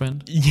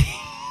girlfriend?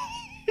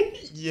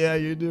 Yeah,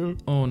 you do.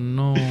 Oh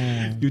no.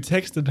 You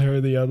texted her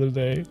the other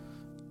day.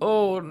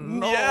 Oh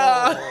no.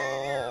 Yeah.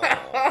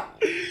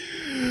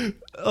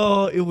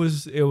 Oh, it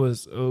was it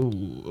was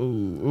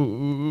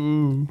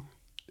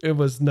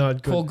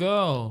not good. Poor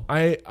girl.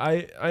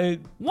 I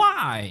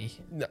Why?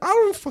 I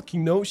don't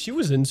fucking know. She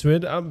was into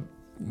it.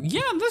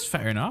 Yeah, that's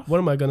fair enough. What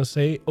am I gonna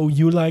say? Oh,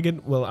 you like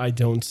it? Well, I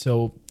don't,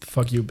 so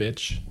fuck you,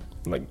 bitch.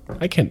 Like,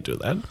 I can't do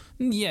that.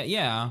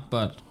 Yeah,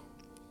 but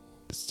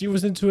she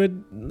was into it.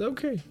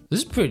 Okay. This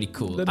is pretty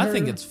cool. I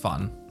think it's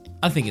fun.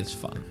 Okay,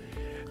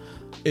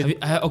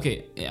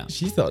 yeah.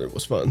 She thought it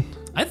was fun.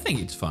 I think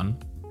it's fun.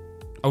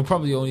 I would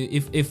probably only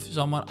if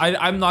someone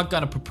I'm not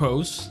gonna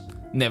propose,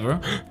 never.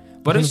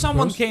 But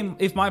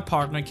if my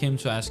partner came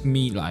to ask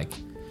me like,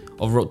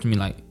 or wrote to me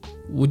like,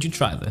 would you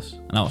try this?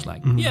 And I was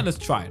like, yeah, let's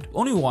try it.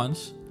 Only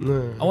once.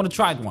 No. I want to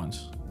try it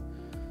once.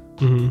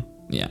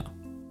 Yeah.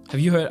 Have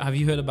you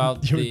heard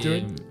about you would do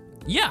it?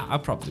 Yeah, I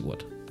probably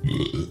would.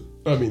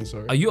 I mean,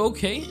 sorry. Are you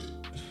okay?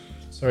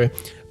 Sorry,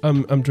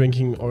 I'm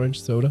drinking orange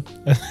soda,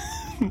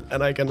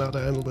 and I cannot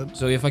handle it.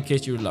 So if I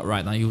kiss you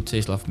right now, you would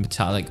taste like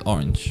metallic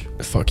orange.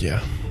 Fuck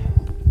yeah.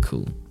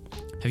 Cool.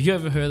 Have you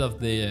ever heard of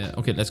the...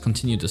 okay, let's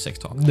continue the sex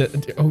talk.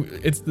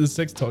 It's the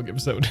sex talk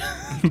episode.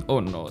 Oh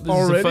no,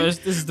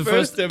 this is the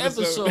first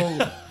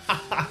episode.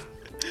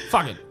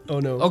 Fuck it. Oh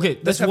no. Okay,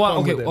 just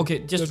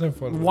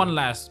one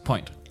last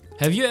point.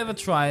 Have you ever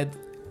tried...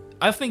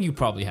 I think you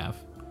probably have.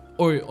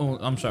 Oh,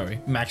 I'm sorry,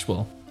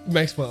 Maxwell.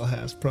 Maxwell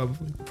has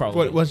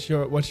probably. What's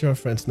your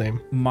friend's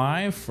name?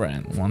 My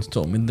friend once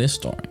told me this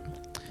story.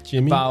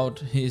 Jimmy? About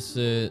his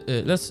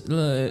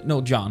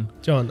John.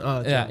 John.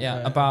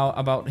 Yeah.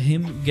 About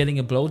him getting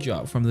a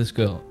blowjob from this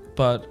girl,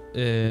 but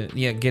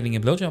getting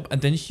a blowjob,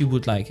 and then she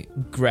would like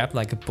grab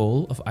like a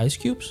bowl of ice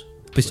cubes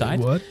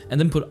beside, and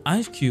then put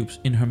ice cubes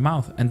in her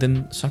mouth, and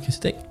then suck his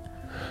dick.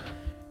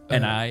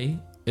 And I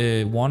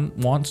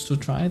wants to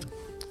try it.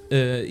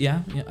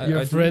 Yeah.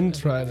 Your friend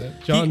tried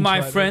it.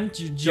 My friend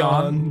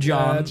John,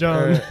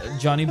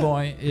 Johnny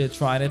Boy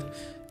tried it,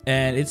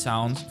 and it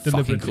sounds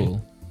fucking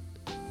cool.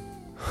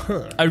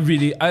 Huh. I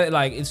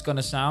like. It's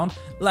gonna sound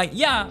like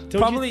Don't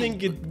probably. you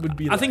think it would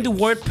be? I think the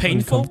word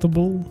painful,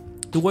 uncomfortable.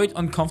 the word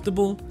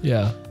uncomfortable,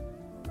 Yeah.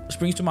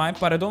 springs to mind.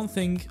 But I don't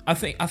think. I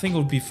think it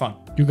would be fun.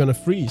 You're gonna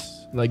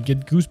freeze, like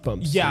get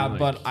goosebumps. Yeah, like,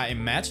 but I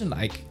imagine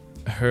like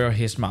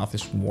his mouth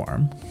is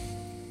warm.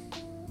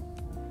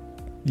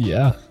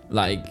 Yeah.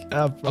 Like,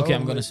 okay,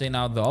 I'm gonna say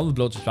now that all the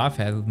blowjobs I've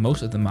had,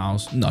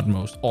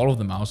 all of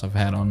the mouths I've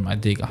had on my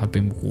dick have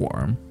been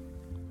warm.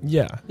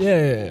 Yeah.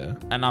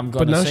 And I'm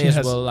gonna say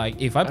as well,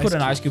 like, if I put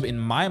an ice cube in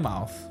my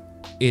mouth,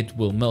 it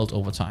will melt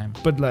over time.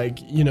 But like,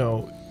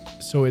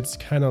 so it's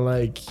kind of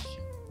like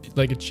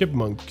a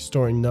chipmunk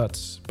storing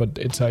nuts, but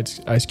it's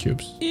ice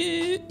cubes.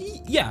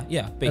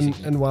 Yeah,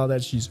 basically. And while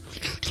that she's...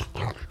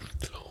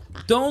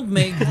 Don't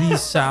make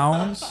these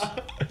sounds.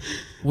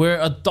 We're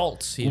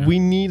adults here. We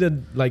need a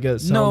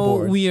soundboard. No,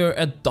 we are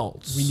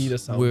adults. We need a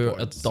soundboard. We're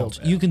adults.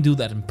 You can do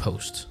that in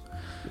post.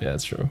 Yeah,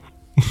 that's true.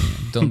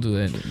 Don't do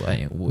it.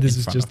 This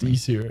is just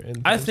easier.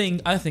 I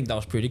think that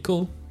was pretty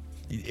cool.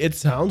 It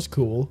sounds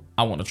cool.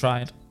 I want to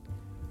try it.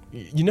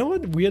 You know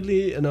what?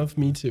 Weirdly enough,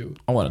 me too.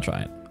 I want to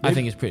try it. I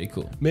think it's pretty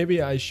cool.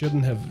 Maybe I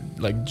shouldn't have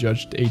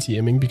judged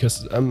ATMing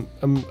because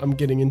I'm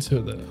getting into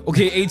the...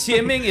 Okay,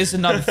 ATMing is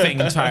another thing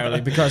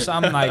entirely because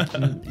I'm like,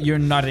 you're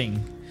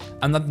nutting.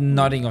 I'm not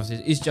nutting of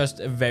this. It's just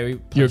a very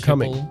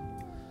pleasurable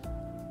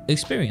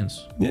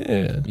experience.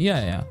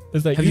 Yeah.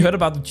 It's like, have you heard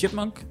about the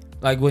chipmunk?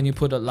 Like when you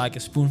put a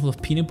spoonful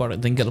of peanut butter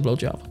and then get a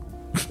blowjob.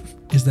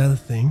 Is that a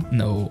thing?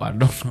 No, I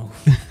don't know.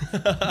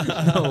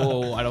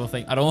 No, I don't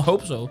think. I don't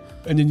hope so.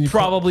 And then you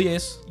probably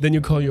is. Then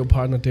you call your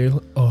partner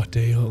Dale. Oh,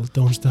 Dale,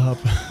 don't stop.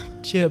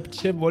 Chip,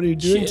 what are you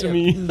doing to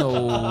me?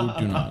 No,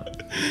 do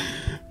not.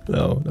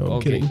 No,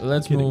 okay, kidding.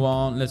 Let's move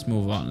on.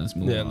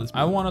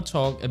 I want to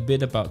talk a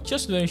bit about,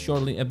 just very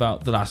shortly,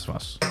 about The Last of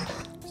Us.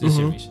 The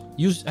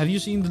series. Have you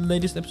seen the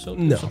latest episode?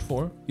 No. Episode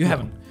 4? You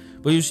haven't.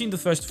 But you've seen the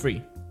first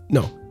 3.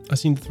 No, I've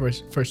seen the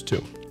first 2.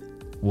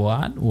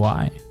 What?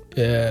 Why?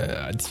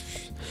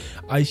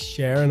 I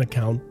share an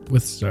account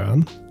with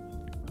Søren,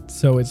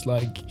 so it's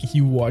like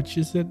he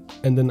watches it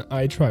and then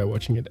I try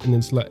watching it, and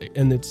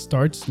it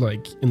starts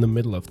like in the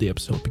middle of the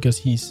episode because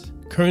he's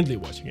currently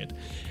watching it,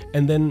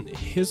 and then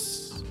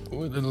his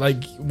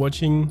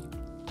watching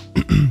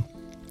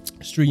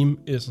stream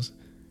is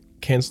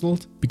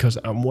cancelled because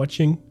I'm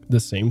watching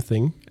the same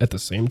thing at the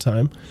same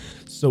time,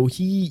 so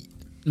he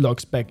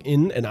logs back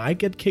in and I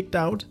get kicked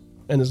out.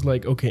 And it's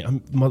like, okay,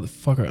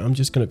 I'm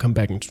just gonna come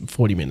back in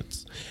 40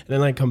 minutes. And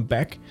then I come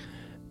back,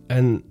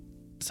 and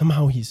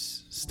somehow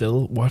he's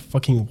still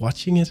fucking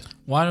watching it.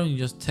 Why don't you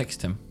just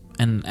text him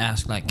and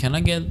ask, like, can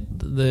I get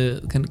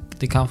the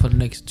account for the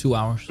next 2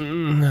 hours?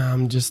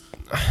 I'm just...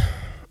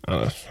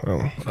 I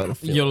don't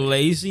feel You're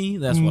lazy?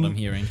 That's what I'm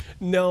hearing.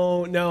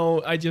 No,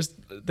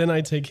 then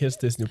I take his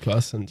Disney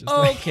Plus and just...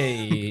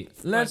 Okay,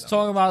 let's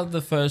talk about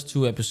the first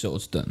 2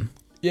 episodes then.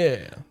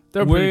 Yeah.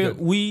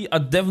 We are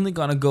definitely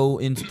gonna go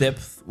into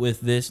depth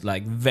with this,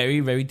 like very,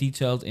 very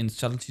detailed in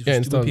Subtleties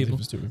for Stupid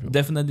People.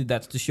 Definitely,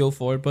 that's the show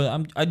for it.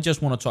 But I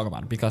just want to talk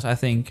about it because I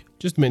think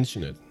just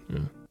mention it. Yeah.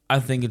 I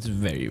think it's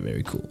very,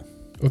 very cool.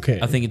 Okay.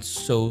 I think it's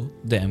so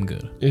damn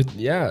good.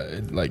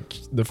 Like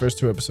the first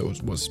 2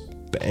 episodes was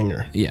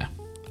banger. Yeah,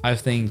 I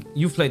think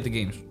you've played the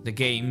games. The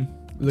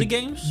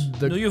games?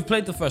 No, you've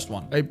played the first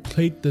one. I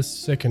played the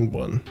second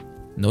one.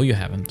 No, you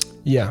haven't.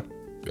 Yeah,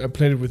 I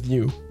played it with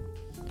you.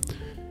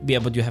 Yeah,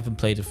 but you haven't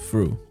played it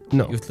through.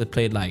 No. You've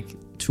played like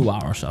 2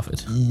 hours of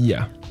it.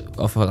 Yeah.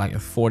 Of like a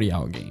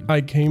 40-hour game.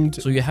 I came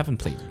to... So you haven't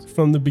played it.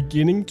 From the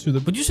beginning to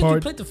the But you said you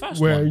played the first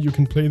one. Where you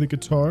can play the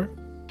guitar.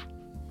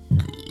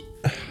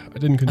 I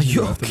didn't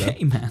continue after that. Are you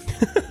okay, man?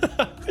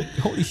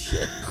 Holy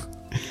shit.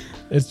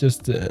 It's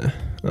just...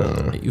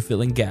 Are you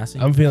feeling gassy?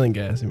 I'm feeling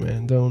gassy,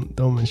 man.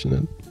 Don't mention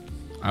it.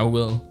 I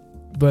will.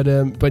 But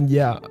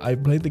yeah, I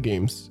played the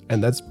games.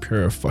 And that's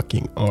pure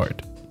fucking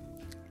art.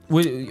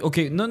 Wait,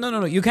 okay,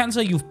 no. You can't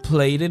say you've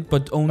played it,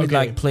 but only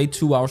played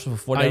 2 hours of a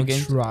 40-hour game.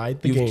 I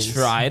tried the games. You've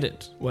tried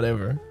it.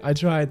 Whatever. I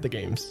tried the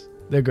games.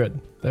 They're good.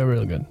 They're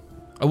really good.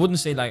 I wouldn't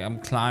say like I'm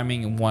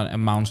climbing a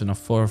mountain of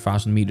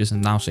 4,000 meters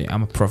and now say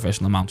I'm a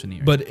professional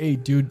mountaineer. But hey,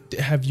 dude,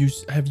 have you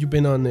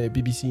been on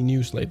BBC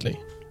News lately?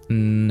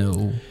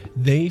 No.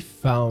 They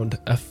found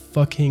a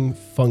fucking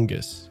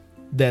fungus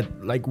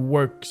that like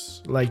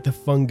works like the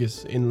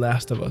fungus in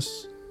Last of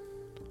Us,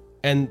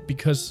 and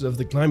because of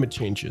the climate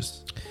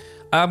changes.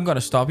 I'm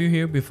gonna stop you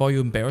here before you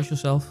embarrass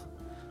yourself.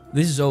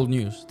 This is old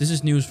news. This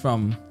is news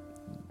from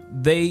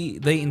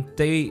The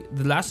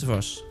Last of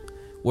Us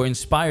were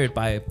inspired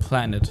by a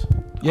planet.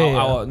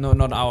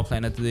 Not our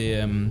planet.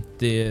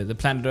 The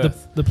planet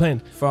Earth. The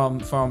planet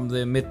from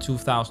the mid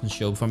 2000s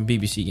show from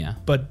BBC. Yeah.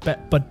 But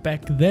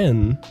back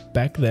then,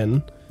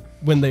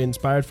 when they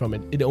inspired from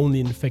it, it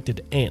only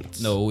infected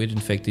ants. No, it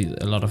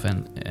infected a lot of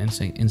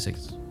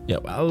insects. Yeah,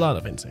 well, a lot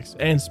of insects.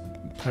 Ants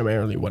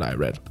primarily, what I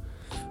read.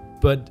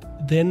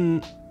 But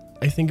then,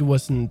 I think it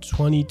was in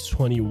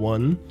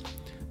 2021,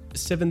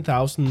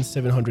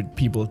 7,700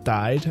 people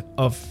died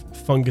of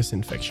fungus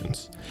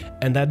infections.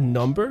 And that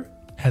number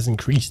has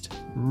increased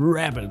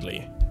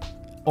rapidly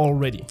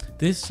already.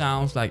 This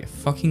sounds like a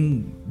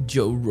fucking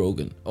Joe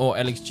Rogan or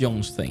Alex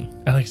Jones thing.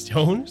 Alex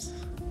Jones?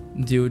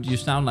 Dude, you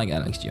sound like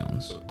Alex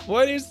Jones.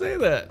 Why do you say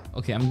that?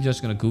 Okay, I'm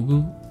just gonna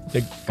Google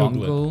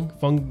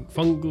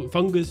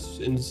fungus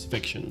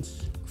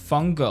infections.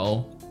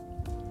 Fungal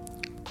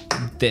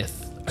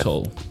death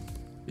toll.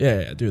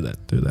 Yeah, do that.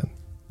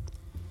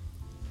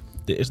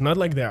 It's not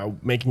like they are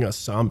making us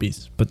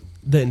zombies, but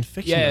the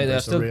infection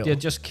numbers are real. They're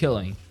just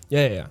killing.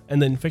 Yeah.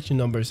 And the infection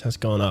numbers has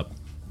gone up.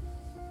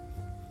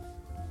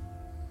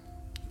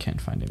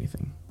 Can't find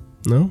anything.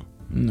 No.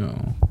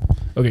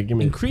 Okay, give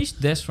me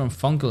increased deaths from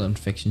fungal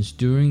infections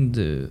during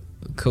the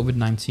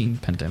COVID-19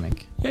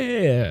 pandemic.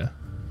 Yeah.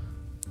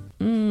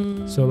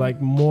 So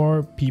like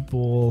more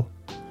people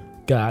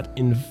got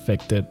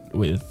infected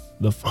with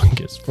the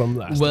fungus from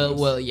last.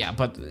 Well, yeah,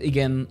 but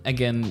again,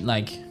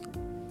 like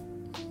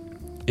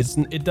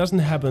it doesn't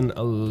happen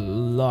a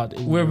lot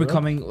in We're Europe.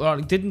 becoming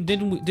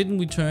didn't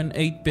we turn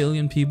 8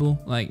 billion people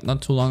like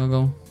not too long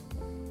ago?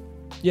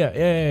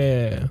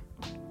 Yeah.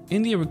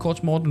 India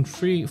records more than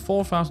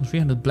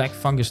 4,300 black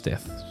fungus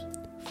deaths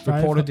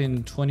reported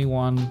in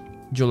 21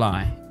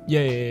 July.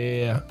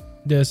 Yeah.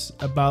 There's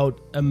about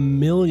 1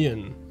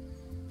 million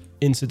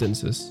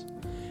incidences,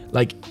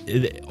 like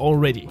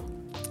already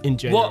in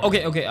January. Well,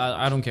 okay,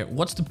 I don't care.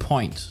 What's the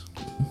point?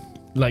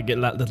 Like The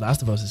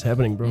Last of Us is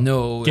happening, bro.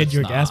 No, get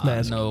your gas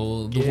mask.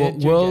 No,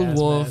 World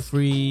War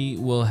III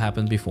will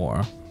happen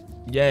before.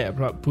 Yeah,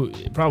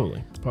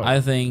 probably.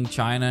 I think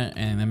China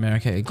and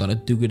America are gonna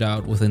duke it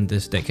out within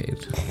this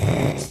decade.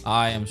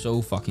 I am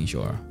so fucking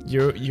sure.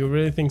 You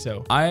really think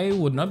so? I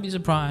would not be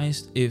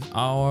surprised if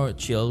our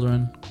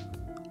children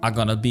are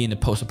gonna be in a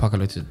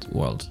post-apocalyptic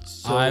world.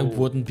 So, I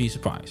wouldn't be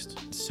surprised.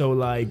 So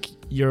like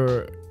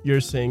you're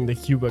saying the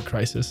Cuba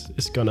crisis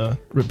is gonna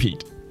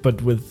repeat,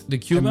 but with the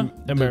Cuba,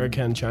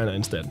 America and China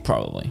instead.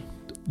 Probably,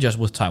 just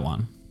with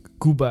Taiwan.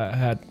 Cuba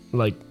had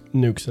like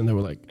nukes, and they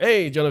were like,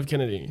 "Hey, John F.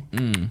 Kennedy,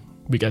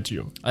 we got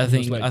you." I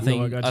think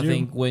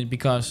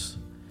because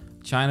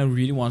China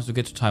really wants to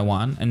get to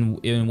Taiwan, and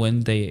even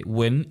when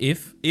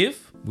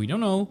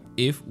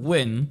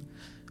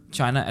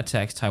China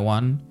attacks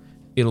Taiwan,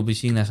 it'll be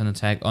seen as an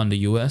attack on the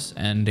US,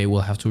 and they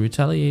will have to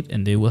retaliate,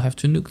 and they will have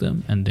to nuke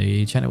them, and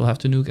China will have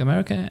to nuke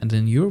America, and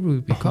then Europe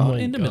will be caught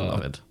in the middle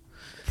of it.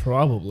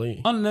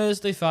 Probably. Unless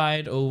they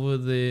fight over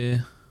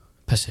the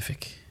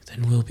Pacific,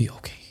 then we'll be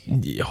okay.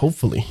 Yeah,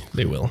 hopefully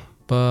they will.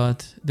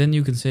 But then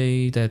you can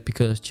say that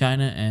because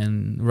China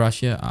and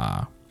Russia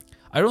are,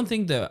 I don't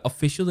think they're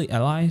officially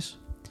allies,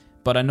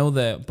 but I know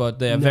that, but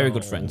they are very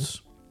good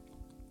friends.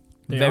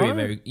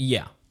 Very,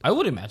 yeah. I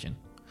would imagine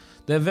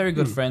they're very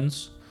good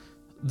friends.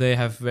 They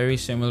have very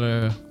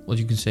similar, what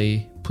you can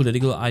say,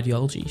 political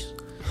ideologies.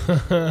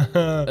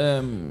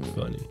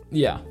 Funny.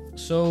 Yeah.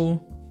 So,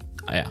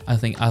 yeah, I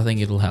think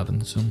it'll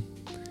happen soon.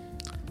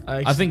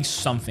 I think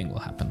something will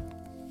happen.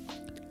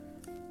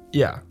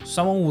 Yeah.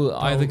 Someone will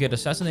either get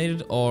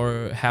assassinated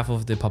or half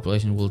of the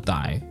population will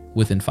die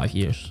within 5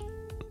 years.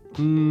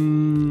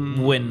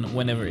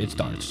 Whenever it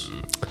starts.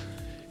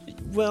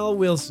 Well,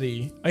 we'll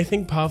see. I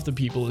think half of the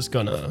people is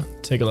gonna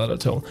take a lot of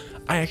toll.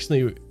 I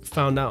actually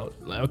found out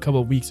a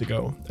couple of weeks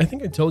ago. I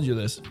think I told you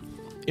this.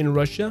 In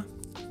Russia,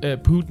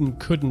 Putin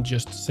couldn't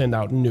just send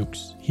out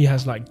nukes. He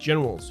has like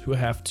generals who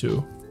have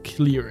to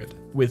clear it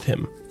with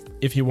him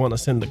if he want to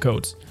send the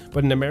codes.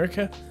 But in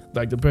America,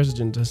 like the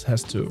president just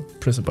has to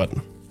press a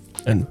button,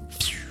 and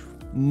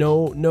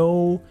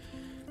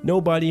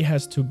nobody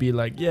has to be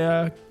like,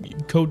 yeah,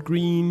 code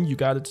green, you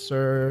got it,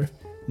 sir.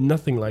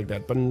 Nothing like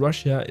that. But in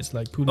Russia, it's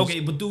like Putin.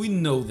 Okay, but do we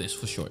know this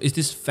for sure? Is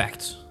this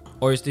fact,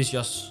 or is this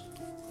just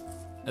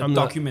a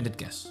documented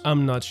guess?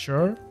 I'm not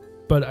sure,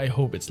 but I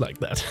hope it's like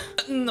that.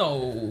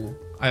 No,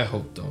 I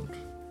hope don't.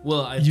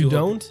 Well, you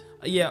don't?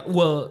 Yeah,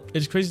 well,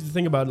 it's crazy to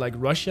think about. Like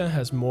Russia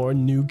has more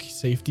nuke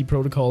safety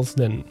protocols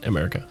than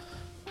America.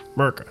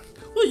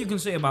 Well, you can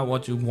say about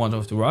what you want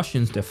of the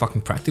Russians. They're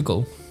fucking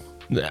practical.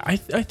 I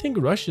think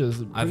Russia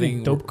is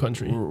a dope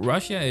country.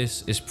 Russia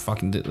is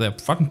fucking. They're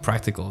fucking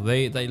practical.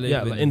 They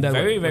live in a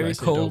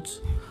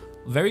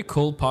very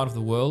cold part of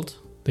the world.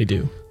 They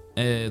do.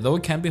 Though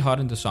it can be hot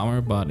in the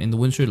summer, but in the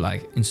winter,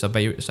 like in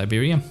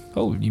Siberia,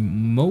 holy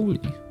moly!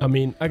 I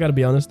mean, I gotta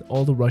be honest.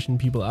 All the Russian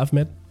people I've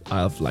met,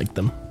 I've liked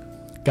them.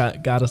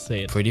 Gotta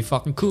say it. Pretty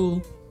fucking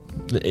cool.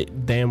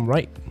 Damn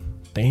right.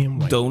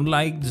 Don't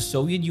like the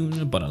Soviet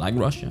Union, but I like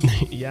Russia.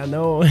 Yeah,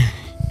 no.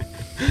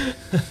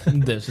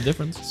 There's a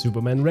difference.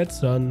 Superman Red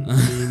Sun. I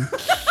mean.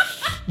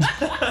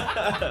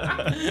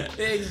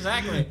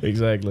 Exactly.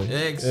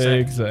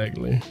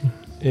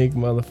 Egg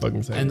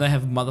motherfucking second. And they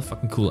have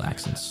motherfucking cool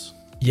accents.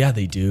 Yeah,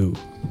 they do.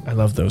 I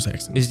love those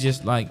accents. It's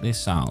just like they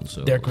sound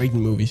so. They're great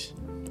in movies.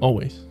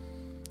 Always.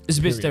 It's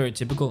a bit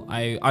stereotypical.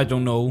 I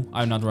don't know.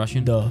 I'm not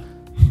Russian. Duh.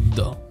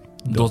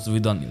 До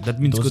свидания. That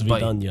means goodbye.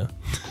 Свидания.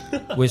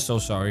 We're so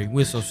sorry.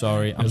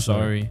 I'm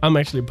sorry. I'm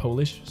actually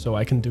Polish, so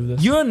I can do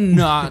this. You're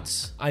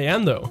not. I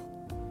am though.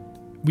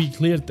 We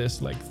cleared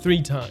this like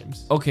 3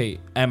 times. Okay,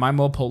 am I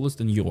more Polish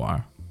than you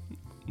are?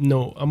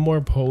 No, I'm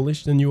more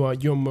Polish than you are.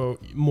 You're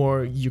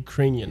more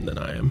Ukrainian than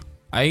I am.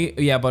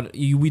 But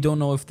we don't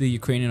know if the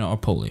Ukrainian are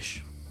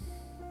Polish.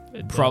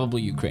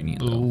 Probably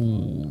Ukrainian.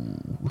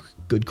 Ooh,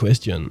 good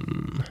question.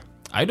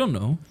 I don't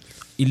know.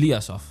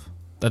 Ilyasov.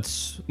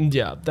 That's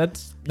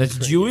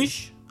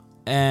Jewish,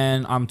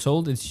 and I'm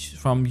told it's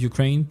from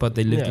Ukraine, but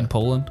they lived in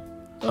Poland.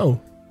 Oh.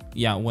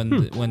 Yeah,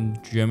 when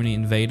Germany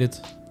invaded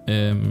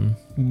Poland,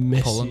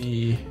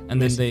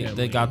 and then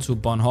they got to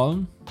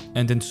Bornholm,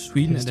 and then to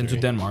Sweden, and then to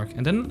Denmark,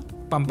 and then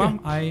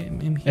I am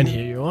here. And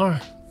here you are.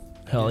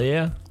 Hell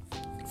yeah.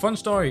 Fun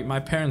story. My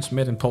parents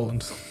met in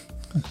Poland.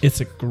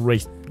 It's a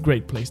great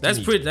place to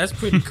meet. That's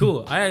pretty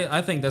cool.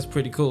 I think that's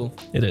pretty cool.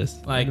 It is.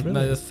 Like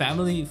the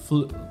family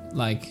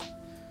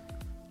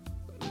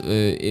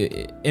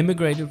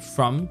immigrated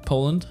from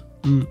Poland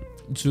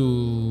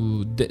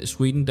to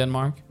Sweden,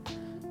 Denmark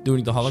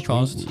during the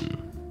Holocaust.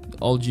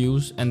 All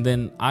Jews, and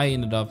then I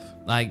ended up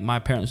my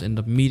parents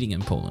ended up meeting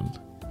in Poland.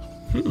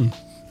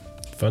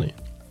 Funny.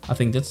 I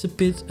think that's a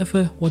bit of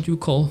a what you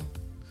call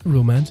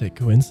romantic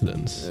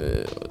coincidence.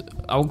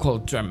 I would call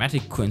it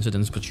dramatic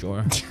coincidence, but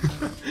sure. It's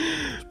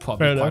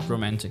probably quite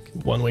romantic.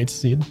 One way to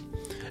see it.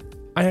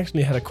 I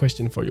actually had a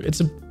question for you. It's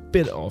a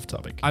bit off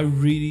topic. I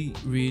really,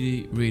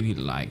 really, really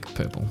like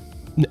purple.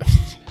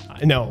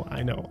 No,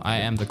 I know. I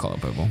am the color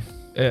purple.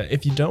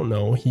 If you don't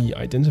know, he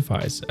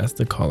identifies as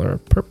the color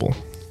purple.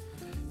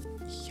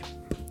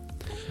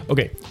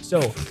 Okay,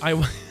 so I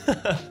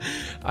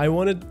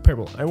wanted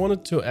purple. I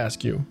wanted to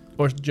ask you,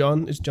 or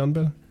John, is John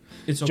better?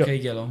 It's okay,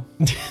 yellow.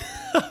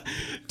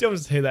 Don't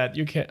say that.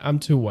 You can't. I'm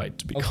too white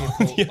to be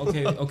called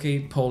yellow. Okay,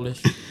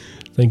 Polish.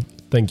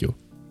 Thank you.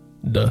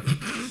 Duh.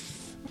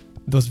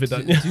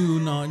 Do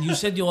not. You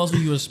said you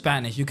were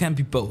Spanish. You can't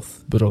be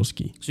both.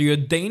 Broski. So you're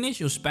Danish,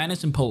 you're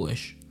Spanish, and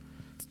Polish.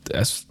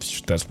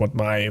 That's what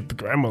my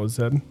grandmother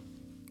said.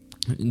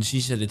 And she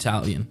said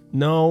Italian.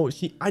 No,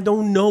 I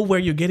don't know where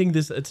you're getting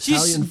this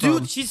Italian from.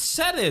 Dude, she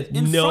said it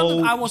in front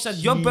of. I was at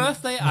your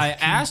birthday. I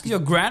asked your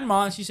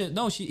grandma, and she said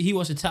no. He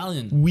was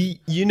Italian.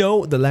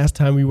 The last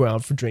time we were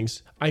out for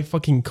drinks, I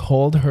fucking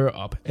called her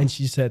up, and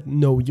she said,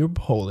 "No, you're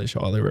Polish,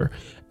 Oliver."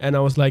 And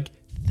I was like,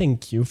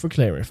 "Thank you for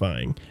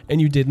clarifying."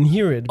 And you didn't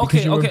hear it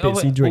because you were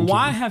busy drinking.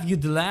 Why have you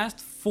the last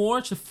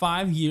 4 to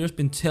 5 years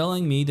been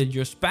telling me that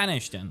you're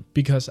Spanish then?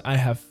 Because I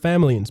have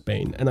family in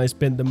Spain, and I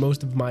spent the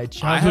most of my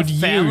childhood years in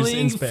Spain. I have family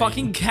in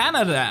fucking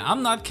Canada.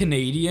 I'm not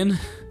Canadian.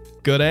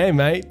 Good day,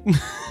 mate.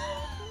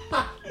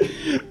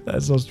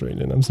 That's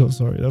Australian. I'm so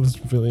sorry. That was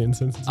really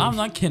insensitive. I'm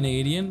not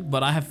Canadian,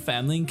 but I have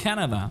family in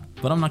Canada.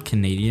 But I'm not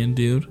Canadian,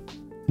 dude.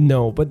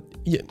 No, but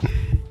yeah.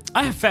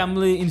 I have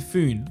family in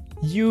Fyn.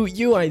 You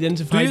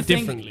identify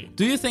differently.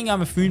 Do you think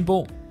I'm a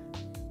Fynbo?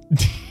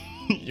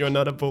 You're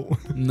not a bull.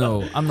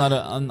 No, I'm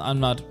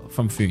not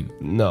from Fyn.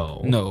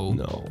 No.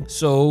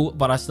 So,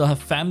 but I still have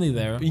family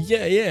there.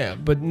 Yeah,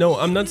 but no,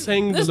 I'm not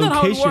saying the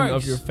location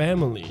of your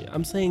family.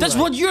 I'm saying that's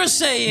what you're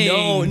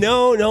saying.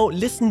 No.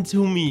 Listen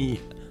to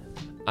me.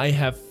 I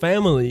have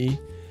family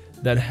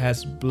that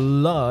has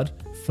blood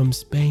from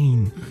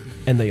Spain,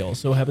 and they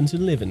also happen to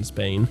live in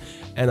Spain,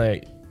 and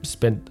I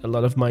spent a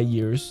lot of my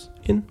years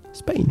in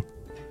Spain.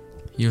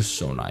 You're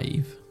so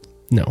naive.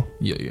 No.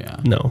 Yeah.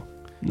 No.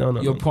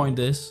 Your point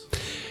is,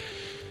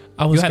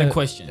 you had a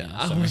question.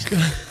 I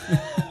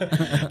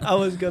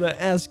was gonna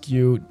ask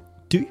you,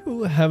 do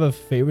you have a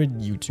favorite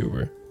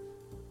YouTuber?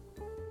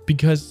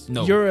 Because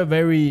you're a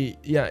very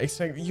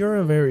you're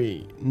a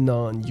very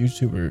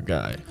non-YouTuber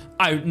guy.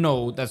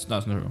 No, that's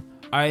not true.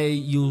 I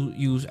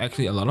use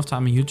actually a lot of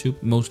time on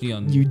YouTube, mostly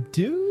on. You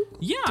do?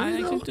 Yeah, I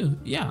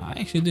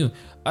actually do.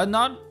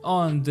 Not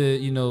on the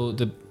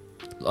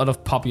lot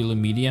of popular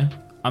media.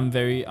 I'm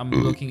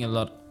looking a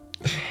lot.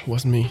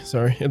 Wasn't me.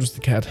 Sorry, it was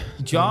the cat.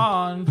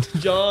 John,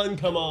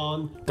 come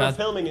on. We're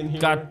filming in here.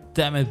 God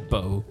damn it,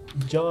 Bo.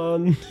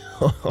 John.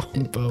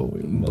 Bo.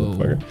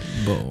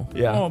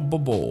 Yeah. Oh,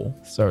 Bo.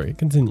 Sorry,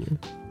 continue.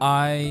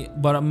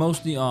 But I'm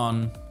mostly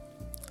on.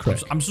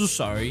 Correct. I'm so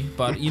sorry,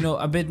 but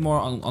a bit more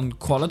on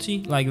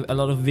quality, like a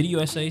lot of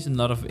video essays and a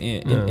lot of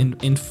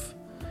info.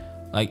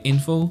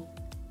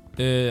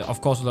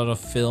 Of course, a lot of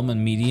film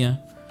and media.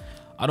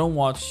 I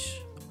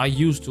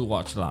used to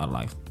watch a lot of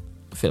like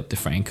Philip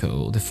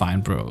DeFranco, The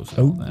Fine Bros.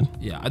 All that.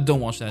 Yeah, I don't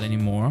watch that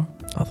anymore.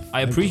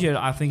 I appreciate it.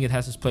 I think it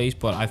has its place,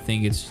 but I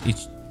think it's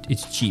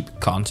cheap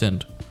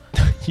content.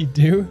 You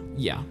do?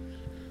 Yeah.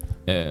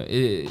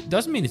 It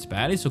doesn't mean it's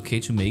bad. It's okay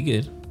to make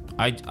it.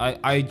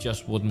 I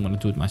just wouldn't want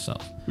to do it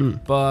myself.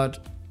 But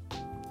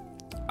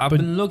I've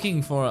been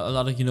looking for a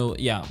lot of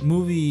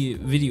movie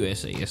video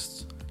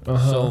essayists.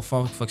 So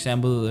for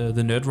example,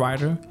 the Nerd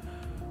Writer.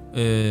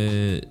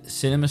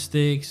 Cinema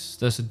Sticks.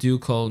 There's a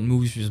dude called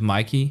Movies with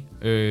Mikey.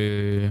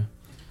 So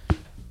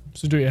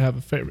do you have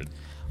a favorite?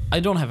 I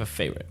don't have a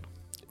favorite.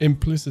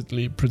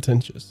 Implicitly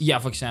pretentious. Yeah,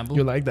 for example.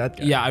 You like that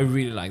guy? Yeah, I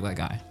really like that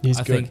guy.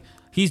 I think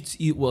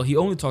he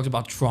only talks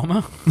about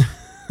trauma.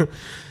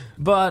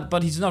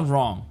 but he's not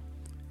wrong.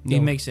 No.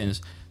 It makes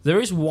sense. There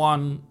is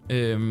one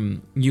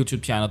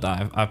YouTube channel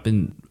that I've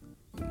been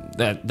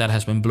that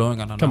has been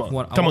blowing on. Come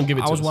on, give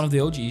it to us. I was one of the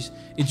OGs.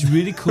 It's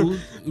really cool.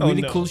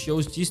 Cool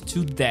shows. These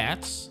two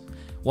dads,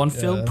 one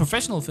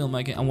professional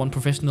filmmaker and one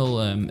professional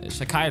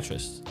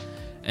psychiatrist,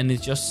 and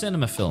it's just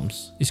cinema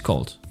films. It's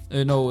called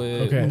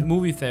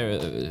cinema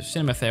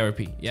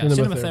therapy. Yeah,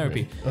 cinema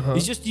therapy. Uh-huh.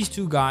 It's just these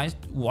two guys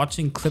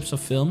watching clips of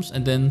films,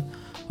 and then,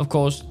 of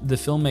course, the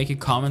filmmaker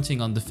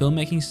commenting on the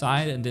filmmaking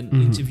side, and then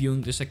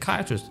interviewing the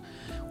psychiatrist.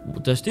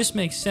 Does this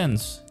make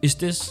sense? Is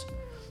this,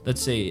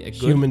 let's say, a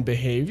good human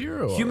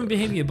behavior? Or? Human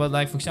behavior, but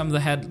like for example,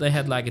 they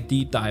had like a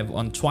deep dive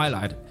on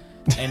Twilight,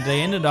 and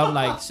they ended up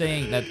like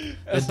saying that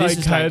this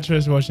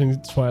psychiatrist like,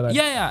 watching Twilight.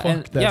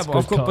 But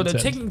of course, but they're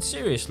taking it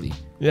seriously.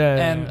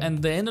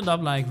 And they ended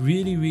up like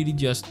really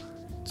just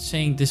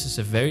saying this is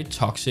a very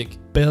toxic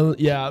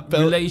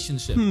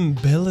relationship.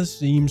 Bella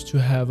seems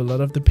to have a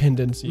lot of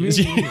dependencies,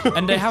 really,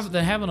 and they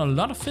have on a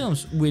lot of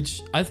films,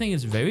 which I think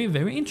is very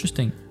very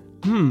interesting.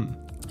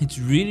 It's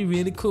really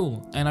really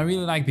cool, and I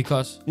really like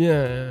because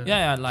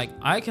like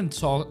I can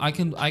talk, I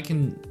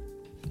can.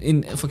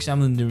 For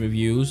example, in the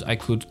reviews, I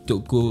could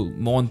go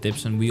more in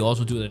depth, and we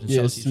also do that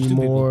in see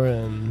more,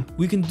 and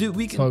we can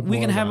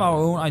have our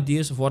own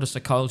ideas of what the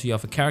psychology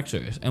of a character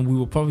is, and we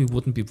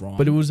wouldn't be wrong.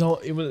 But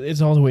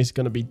it's always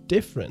gonna be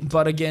different.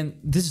 But again,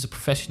 this is a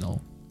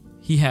professional.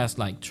 He has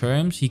like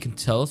terms. He can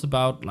tell us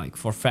about like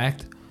for a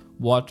fact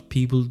what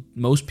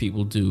most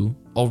people do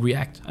or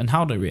react and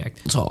how they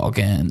react. Talk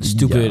and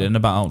stupid and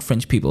about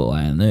French people,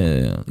 and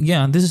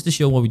this is the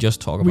show where we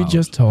just talk about. We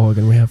just talk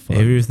and we have fun.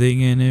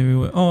 Everything and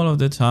everywhere, all of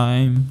the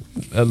time.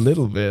 A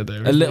little bit.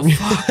 I'm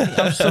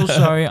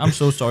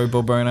so sorry,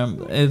 Bo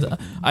Burnham.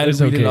 I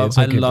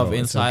love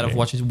Inside. I've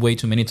watched it way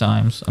too many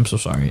times. I'm so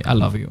sorry. I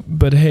love you.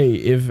 But hey,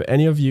 if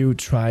any of you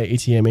try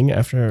ATMing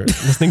after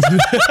listening to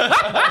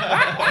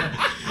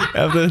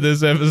after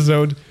this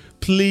episode,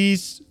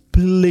 please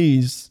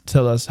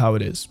tell us how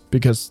it is,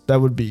 because that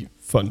would be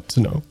fun to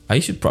know. I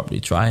should probably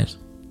try it.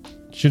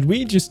 Should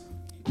we just...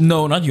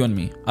 No, not you and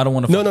me. I don't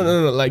want to...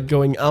 No. Like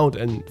going out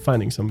and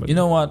finding somebody. You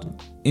know what?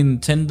 In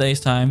 10 days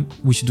time,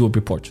 we should do a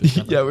report to each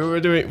other. Yeah, we're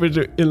doing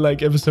in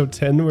like episode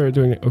 10, we're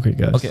doing it. Okay,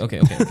 guys.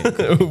 Okay.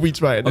 We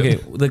tried. Okay,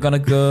 they're gonna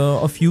go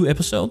a few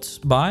episodes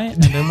by,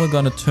 and then we're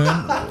gonna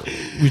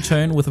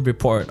return with a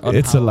report on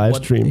it's a live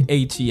stream.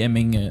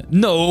 ATMing.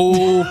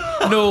 No,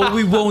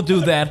 we won't do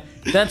that.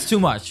 That's too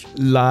much.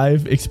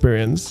 Live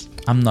experience.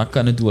 I'm not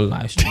gonna do a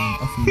live stream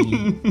of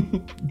me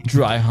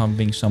dry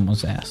humping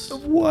someone's ass.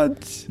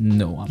 What?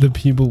 No. The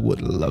people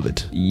would love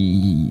it.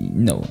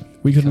 No.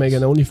 We could make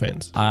an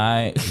OnlyFans.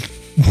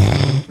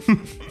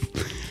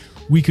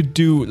 We could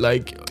do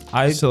like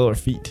sell our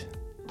feet.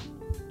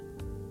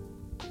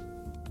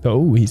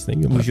 Oh, he's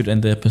thinking about it. We should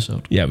end the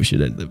episode. Yeah, we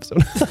should end the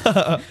episode.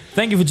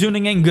 Thank you for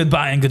tuning in.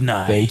 Goodbye and good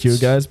night. Thank you,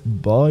 guys.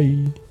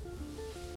 Bye.